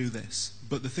anyone can do this,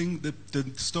 but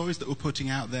the stories that we're putting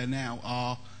out there now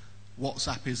are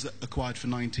WhatsApp is acquired for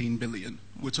 19 billion.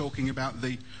 We're talking about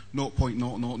the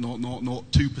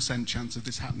 0.00002% chance of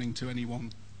this happening to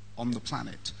anyone on the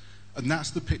planet. And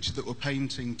that's the picture that we're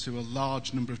painting to a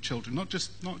large number of children, not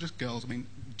just girls, I mean,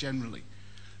 generally.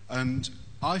 And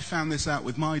I found this out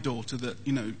with my daughter that,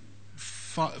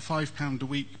 £5 a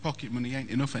week pocket money ain't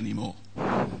enough anymore.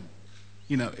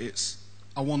 It's,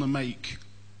 I want to make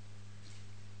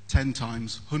 10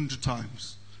 times, 100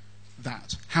 times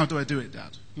that. How do I do it,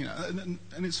 Dad? And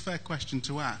it's a fair question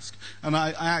to ask. And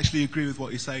I actually agree with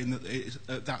what you're saying, that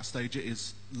at that stage it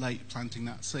is late planting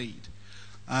that seed.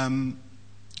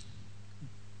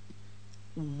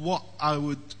 What I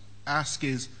would ask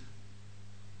is,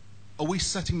 are we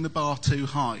setting the bar too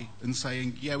high and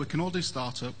saying, yeah, we can all do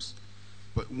startups,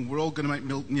 but we're all going to make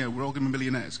we're all going to be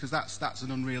millionaires? Because that's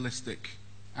an unrealistic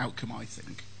outcome, I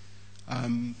think.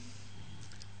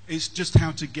 It's just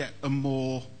how to get a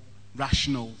more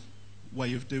rational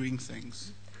way of doing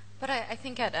things. But I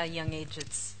think at a young age,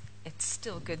 it's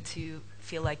still good to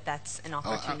feel like that's an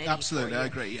opportunity. Absolutely, for you. I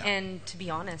agree. Yeah. And to be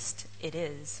honest, it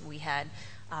is. We had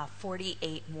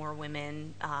 48 more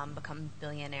women become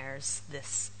billionaires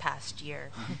this past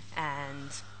year, and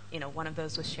one of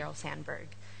those was Sheryl Sandberg.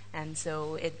 And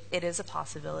so it is a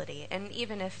possibility. And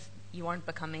even if you aren't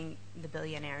becoming the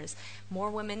billionaires, more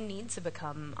women need to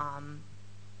become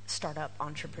startup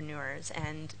entrepreneurs,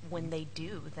 and when they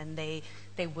do, then they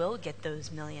will get those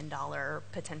 $1 million,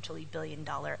 potentially $1 billion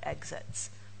exits.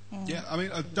 Yeah, I mean,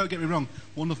 don't get me wrong.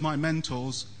 One of my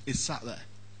mentors is sat there.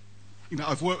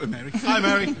 I've worked with Mary. Hi,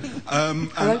 Mary. and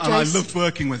I loved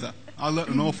working with her. I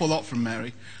learned an awful lot from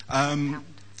Mary.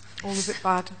 All of it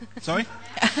bad. Sorry?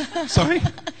 Sorry?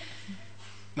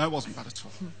 No, it wasn't bad at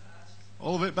all.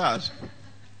 All of it bad?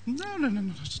 No,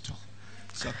 not at all.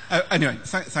 So, anyway,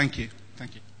 thank you.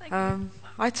 Thank you.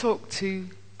 I talk to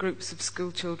groups of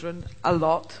school children a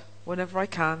lot, whenever I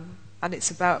can, and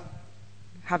it's about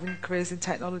having careers in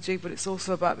technology, but it's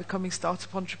also about becoming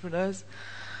startup entrepreneurs.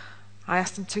 I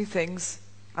ask them two things.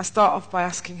 I start off by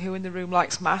asking who in the room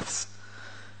likes maths.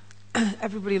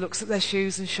 Everybody looks at their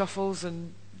shoes and shuffles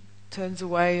and turns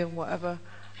away and whatever,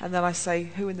 and then I say,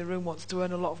 who in the room wants to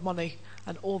earn a lot of money?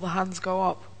 And all the hands go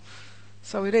up.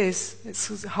 So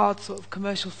it's a hard sort of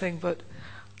commercial thing, but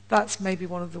that's maybe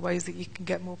one of the ways that you can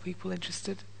get more people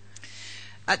interested.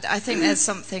 I think there's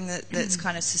something that's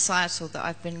kind of societal that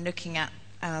I've been looking at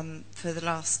for the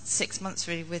last 6 months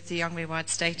really with the Young Rewired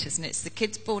Staters, and it's the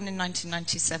kids born in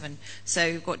 1997. So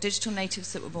you've got digital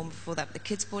natives that were born before that, but the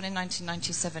kids born in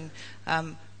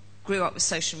 1997 grew up with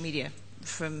social media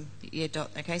from year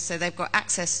dot. Okay, so they've got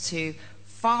access to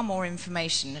far more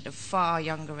information at a far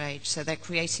younger age, so they're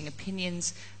creating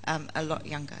opinions a lot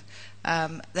younger.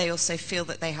 They also feel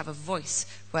that they have a voice,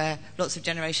 where lots of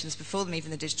generations before them,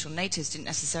 even the digital natives, didn't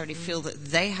necessarily feel that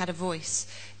they had a voice.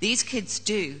 These kids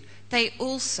do. They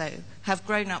also have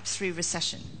grown up through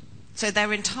recession. So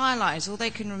their entire lives, all they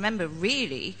can remember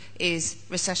really is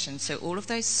recession. So all of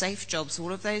those safe jobs,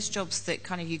 all of those jobs that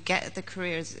kind of you get at the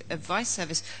career advice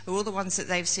service are all the ones that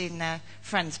they've seen their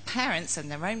friends' parents and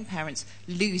their own parents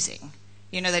losing.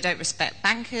 They don't respect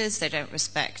bankers, they don't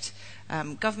respect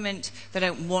government, they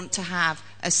don't want to have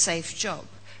a safe job.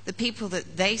 The people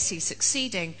that they see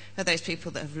succeeding are those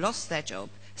people that have lost their job,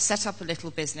 set up a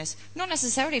little business, not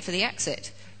necessarily for the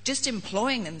exit, just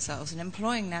employing themselves and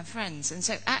employing their friends. And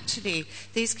so actually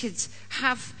these kids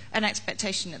have an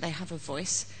expectation that they have a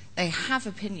voice, they have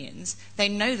opinions, they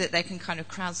know that they can kind of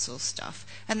crowdsource stuff,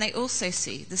 and they also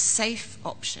see the safe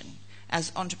option as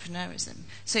entrepreneurism.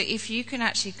 So if you can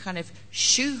actually kind of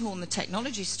shoehorn the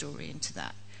technology story into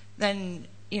that, then,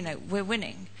 we're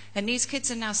winning. And these kids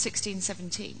are now 16,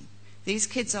 17. These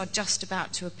kids are just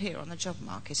about to appear on the job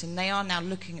market, and they are now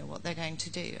looking at what they're going to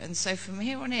do. And so from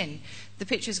here on in, the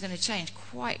picture is going to change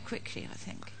quite quickly, I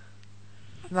think.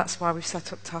 And that's why we've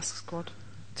set up Task Squad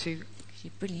to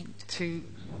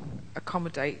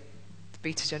accommodate the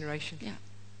beta generation. Yeah.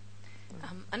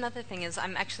 Another thing is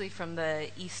I'm actually from the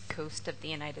east coast of the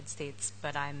United States,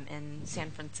 but I'm in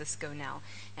San Francisco now.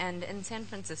 And in San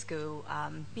Francisco,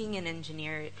 being an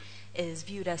engineer is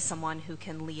viewed as someone who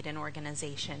can lead an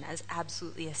organization, as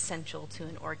absolutely essential to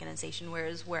an organization,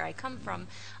 whereas where I come from,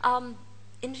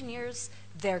 engineers,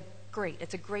 they're great.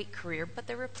 It's a great career, but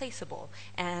they're replaceable.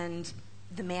 And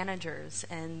the managers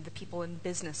and the people in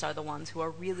business are the ones who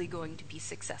are really going to be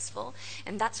successful.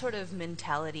 And that sort of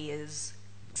mentality is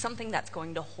something that's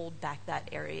going to hold back that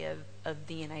area of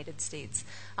the United States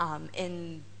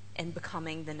in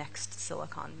becoming the next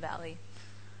Silicon Valley.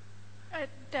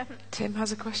 Definitely. Tim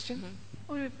has a question.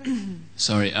 Mm-hmm.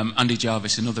 Sorry, Andy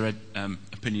Jarvis, another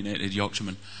opinionated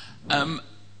Yorkshireman.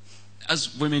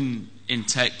 As women in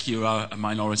tech, you are a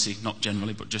minority, not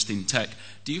generally, but just in tech.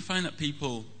 Do you find that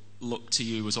people look to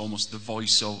you as almost the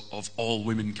voice of all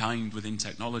womankind within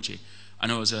technology? I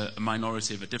know as a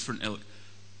minority of a different ilk,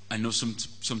 I know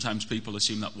sometimes people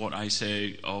assume that what I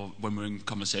say, or when we're in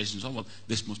conversations, well,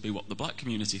 this must be what the black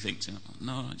community thinks. And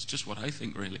no, it's just what I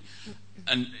think, really.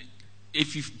 And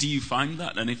do you find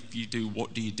that? And if you do,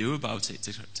 what do you do about it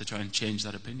to try and change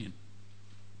that opinion?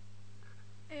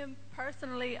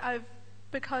 Personally,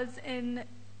 because in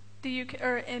the UK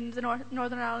or in the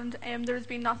Northern Ireland, there's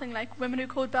been nothing like Women Who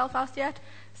Code Belfast yet.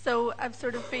 So I've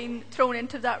sort of been thrown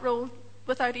into that role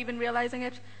without even realising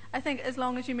it. I think as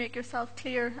long as you make yourself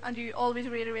clear and you always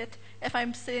reiterate, if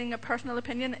I'm saying a personal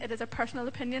opinion, it is a personal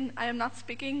opinion. I am not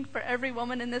speaking for every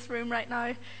woman in this room right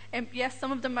now. Yes,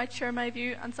 some of them might share my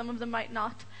view and some of them might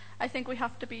not. I think we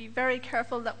have to be very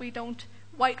careful that we don't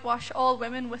whitewash all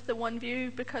women with the one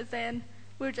view, because then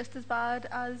we're just as bad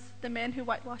as the men who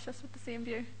whitewash us with the same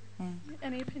view.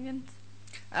 Any opinions?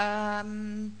 I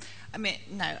mean,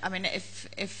 no. I mean,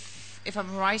 if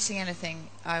I'm writing anything,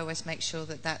 I always make sure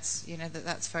that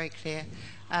that's very clear.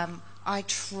 I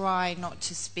try not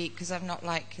to speak, because I'm not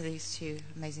like these two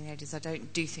amazing ladies. I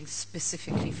don't do things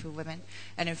specifically for women,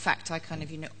 and in fact, I kind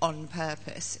of, on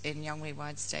purpose in Young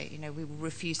Rewired State, we will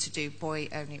refuse to do boy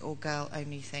only or girl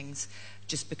only things,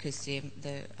 just because the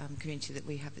community that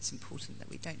we have, it's important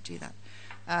that we don't do that.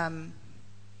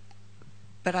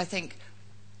 But I think,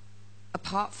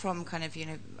 apart from kind of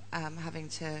having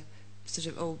to sort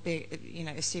of all be,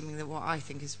 assuming that what I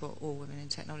think is what all women in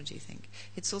technology think.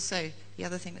 It's also, the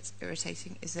other thing that's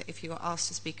irritating is that if you are asked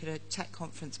to speak at a tech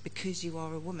conference because you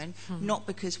are a woman, not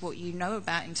because what you know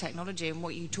about in technology and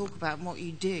what you talk about and what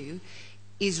you do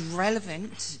is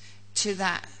relevant to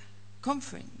that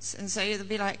conference. And so they'll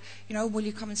be like, will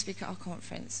you come and speak at our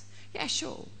conference? Yeah,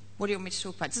 sure. What do you want me to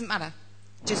talk about? It doesn't matter.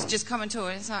 Just come and talk.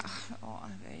 And it's like, oh,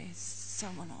 it's so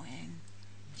annoying.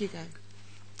 You go.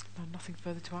 No, nothing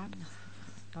further to add?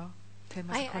 No? Tim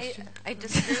has a question? I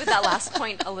disagree with that last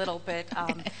point a little bit.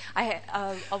 I had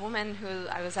a woman who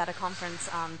I was at a conference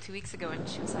 2 weeks ago, and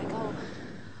she was like, oh,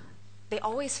 they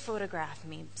always photograph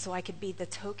me so I could be the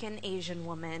token Asian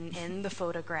woman in the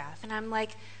photograph. And I'm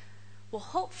like, well,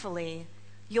 hopefully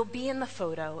you'll be in the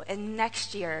photo, and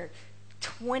next year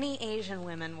 20 Asian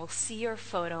women will see your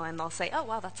photo and they'll say, oh,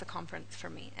 wow, that's a conference for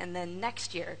me. And then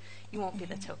next year you won't be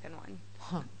the token one.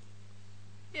 Huh.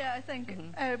 Yeah, I think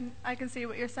I can see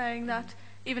what you're saying, that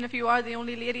even if you are the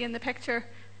only lady in the picture,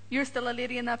 you're still a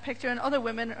lady in that picture, and other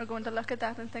women are going to look at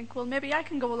that and think, well, maybe I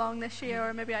can go along this year,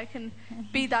 or maybe I can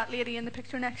be that lady in the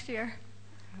picture next year.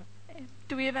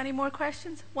 Do we have any more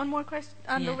questions? One more question?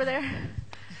 And over there.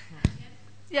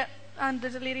 Yeah, and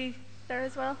there's a lady there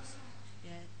as well.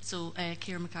 Yeah. So,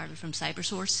 Ciara McCardle from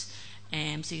CyberSource.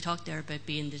 So you talked there about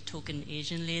being the token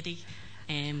Asian lady.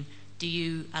 Do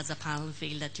you, as a panel,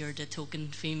 feel that you're the token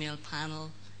female panel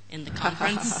in the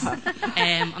conference?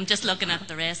 I'm just looking at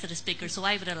the rest of the speakers. So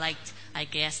I would have liked, I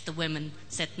guess, the women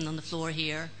sitting on the floor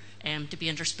here to be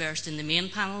interspersed in the main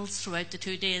panels throughout the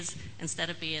 2 days,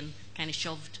 instead of being kind of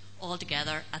shoved all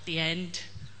together at the end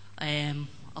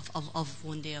of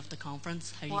one day of the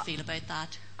conference. How do you feel about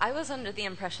that? I was under the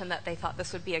impression that they thought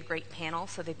this would be a great panel,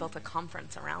 so they built a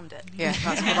conference around it. Yeah,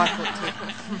 that's what I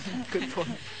thought too. Good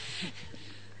point.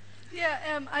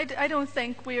 Yeah, I don't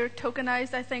think we're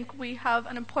tokenized. I think we have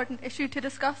an important issue to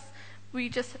discuss. We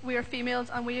are females,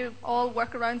 and we all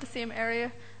work around the same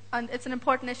area, and it's an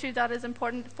important issue that is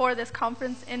important for this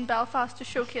conference in Belfast, to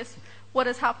showcase what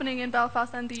is happening in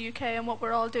Belfast and the UK and what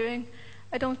we're all doing.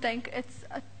 I don't think it's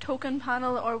a token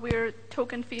panel, or we're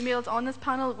token females on this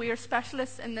panel. We are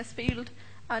specialists in this field,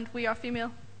 and we are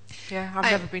female. Yeah,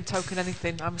 I've never been token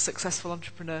anything. I'm a successful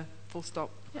entrepreneur, full stop.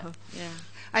 Yeah.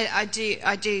 I do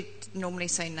normally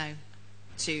say no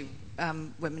to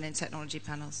women in technology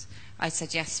panels. I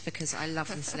said yes because I love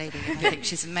this lady and I think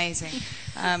she's amazing,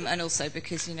 and also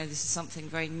because this is something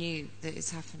very new that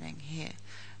is happening here.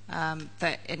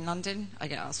 But in London, I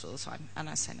get asked all the time, and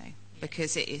I say no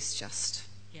because it is just.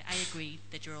 Yeah, I agree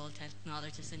that you're all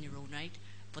technologists in your own right,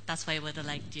 but that's why I would have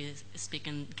liked you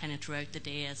speaking kind of throughout the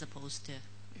day as opposed to.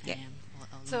 All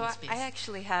so I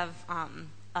actually have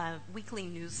a weekly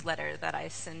newsletter that I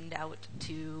send out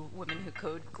to women who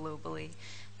code globally.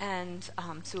 And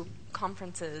so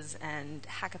conferences and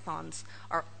hackathons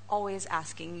are always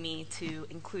asking me to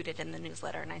include it in the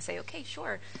newsletter. And I say, okay,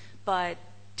 sure. But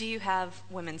do you have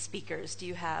women speakers? Do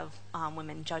you have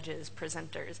women judges,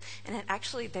 presenters? And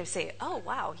actually they say, oh,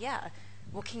 wow, yeah.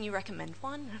 Well, can you recommend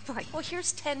one? And I'm like, well,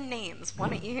 here's 10 names. Why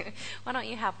don't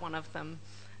you have one of them?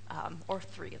 Or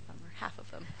 3 of them, or half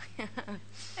of them.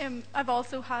 I've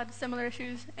also had similar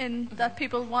issues in that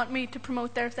people want me to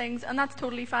promote their things, and that's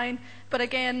totally fine. But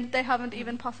again, they haven't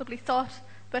even possibly thought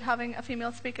about having a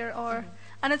female speaker.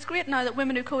 And it's great now that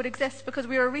Women Who Code exists, because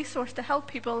we're a resource to help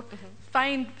people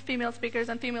find female speakers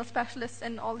and female specialists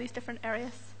in all these different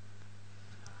areas.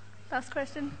 Last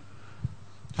question.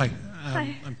 Hi.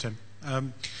 I'm Tim. I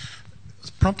was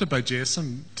prompted by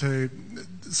Jason to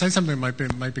say something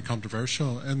that might be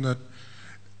controversial, in that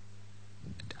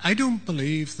I don't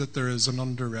believe that there is an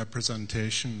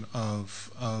underrepresentation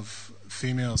of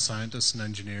female scientists and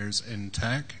engineers in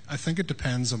tech. I think it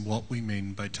depends on what we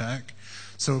mean by tech.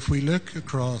 So if we look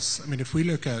across, if we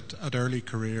look at early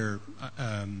career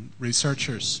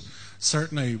researchers,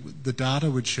 certainly the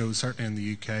data would show, certainly in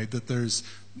the UK, that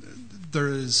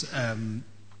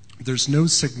there's no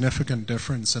significant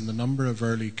difference in the number of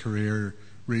early career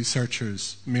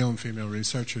researchers, male and female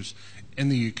researchers, in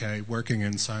the UK working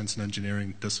in science and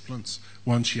engineering disciplines,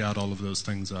 once you add all of those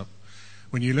things up.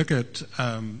 when you look at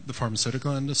the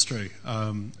pharmaceutical industry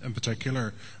in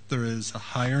particular, there is a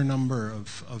higher number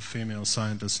of female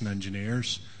scientists and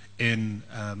engineers in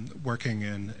working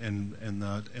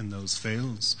in those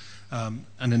fields. And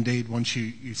indeed, once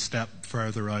you step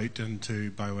further out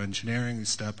into bioengineering, you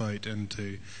step out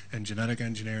into genetic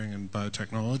engineering and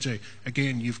biotechnology,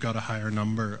 again, you've got a higher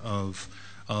number of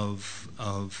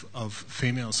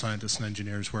female scientists and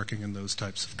engineers working in those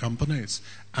types of companies.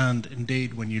 And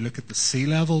indeed, when you look at the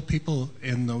C-level people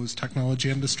in those technology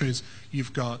industries,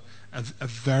 you've got a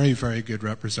very, very good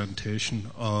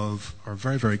representation of, or a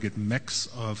very, very good mix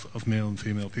of male and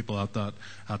female people at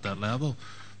that level.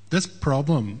 This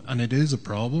problem, and it is a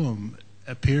problem,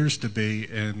 appears to be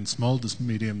in small to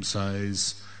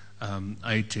medium-size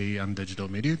IT and digital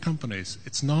media companies.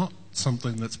 It's not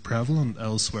something that's prevalent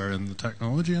elsewhere in the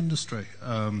technology industry.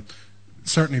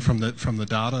 Certainly from the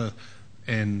data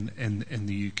in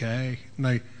the UK.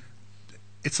 Now,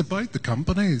 it's about the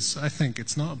companies. I think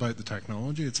it's not about the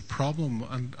technology. It's a problem,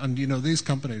 and you know, these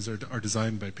companies are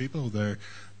designed by people. Their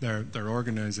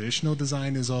organizational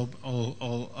design is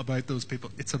all about those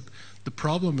people. The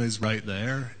problem is right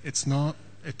there. It's not.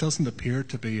 It doesn't appear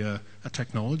to be a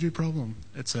technology problem.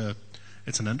 It's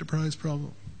an enterprise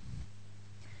problem.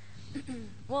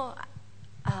 Well,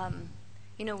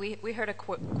 you know, we heard a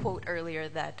quote earlier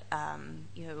that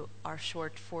you know, are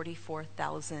short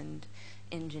 44,000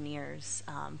 engineers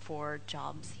for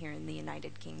jobs here in the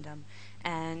United Kingdom,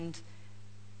 and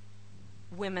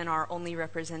women are only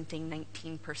representing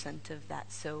 19% of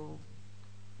that. So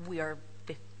we are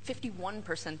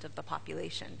 51% of the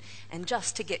population, and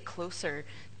just to get closer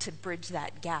to bridge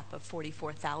that gap of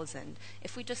 44,000,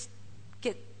 if we just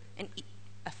get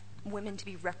women to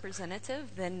be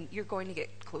representative, then you're going to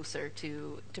get closer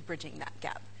to bridging that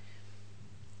gap.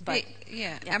 But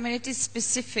yeah, I mean, it is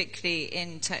specifically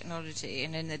in technology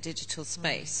and in the digital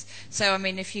space. So, I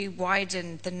mean, if you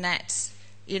widen the net,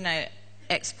 you know,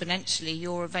 exponentially,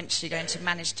 you're eventually going to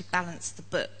manage to balance the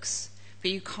books.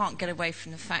 But you can't get away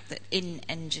from the fact that in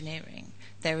engineering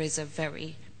there is a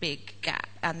very big gap,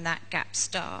 and that gap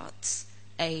starts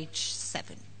age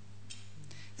 7.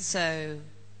 So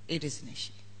it is an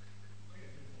issue.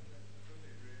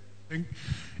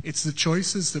 It's the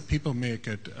choices that people make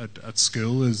at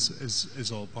school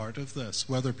is all part of this.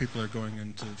 Whether people are going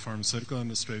into pharmaceutical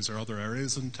industries or other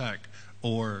areas in tech,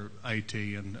 or IT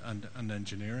and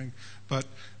engineering, but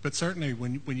certainly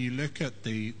when you look at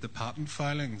the patent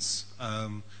filings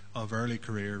of early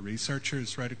career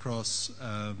researchers right across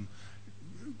the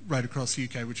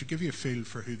UK, which will give you a feel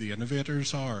for who the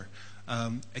innovators are.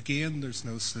 Again, there's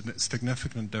no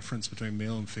significant difference between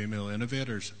male and female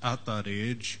innovators at that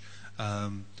age,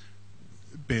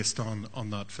 based on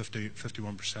that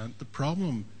 51%. The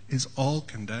problem is all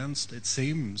condensed, it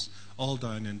seems, all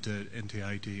down into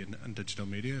IT and digital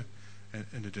media,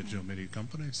 into digital media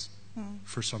companies,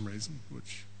 for some reason,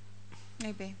 which...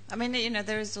 Maybe. I mean, you know,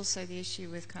 there is also the issue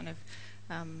with kind of,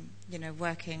 you know,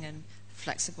 working and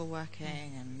flexible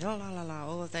working and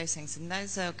all of those things, and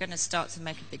those are going to start to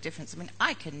make a big difference. I mean,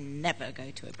 I can never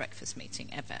go to a breakfast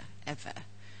meeting, ever,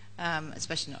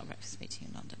 especially not a breakfast meeting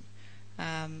in London.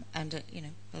 And, you know,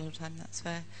 a lot of the time that's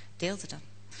where deals are done.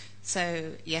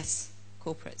 So, yes,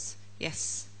 corporates,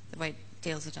 yes, the way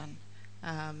deals are done.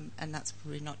 And that's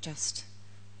probably not just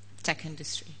tech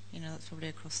industry, you know, that's probably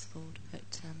across the board.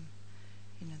 But,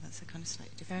 you know, that's a kind of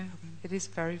slightly different problem. It is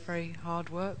very, very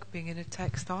hard work being in a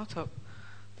tech startup.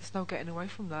 There's no getting away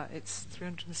from that. It's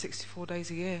 364 days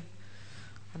a year.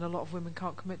 And a lot of women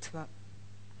can't commit to that.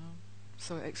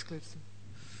 So it excludes them.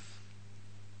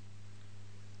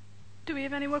 Do we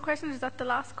have any more questions? Is that the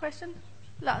last question?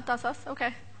 That's us,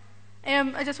 okay.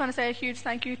 I just want to say a huge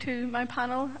thank you to my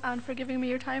panel and for giving me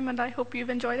your time, and I hope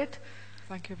you've enjoyed it.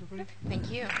 Thank you, everybody.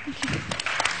 Thank you. Thank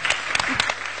you.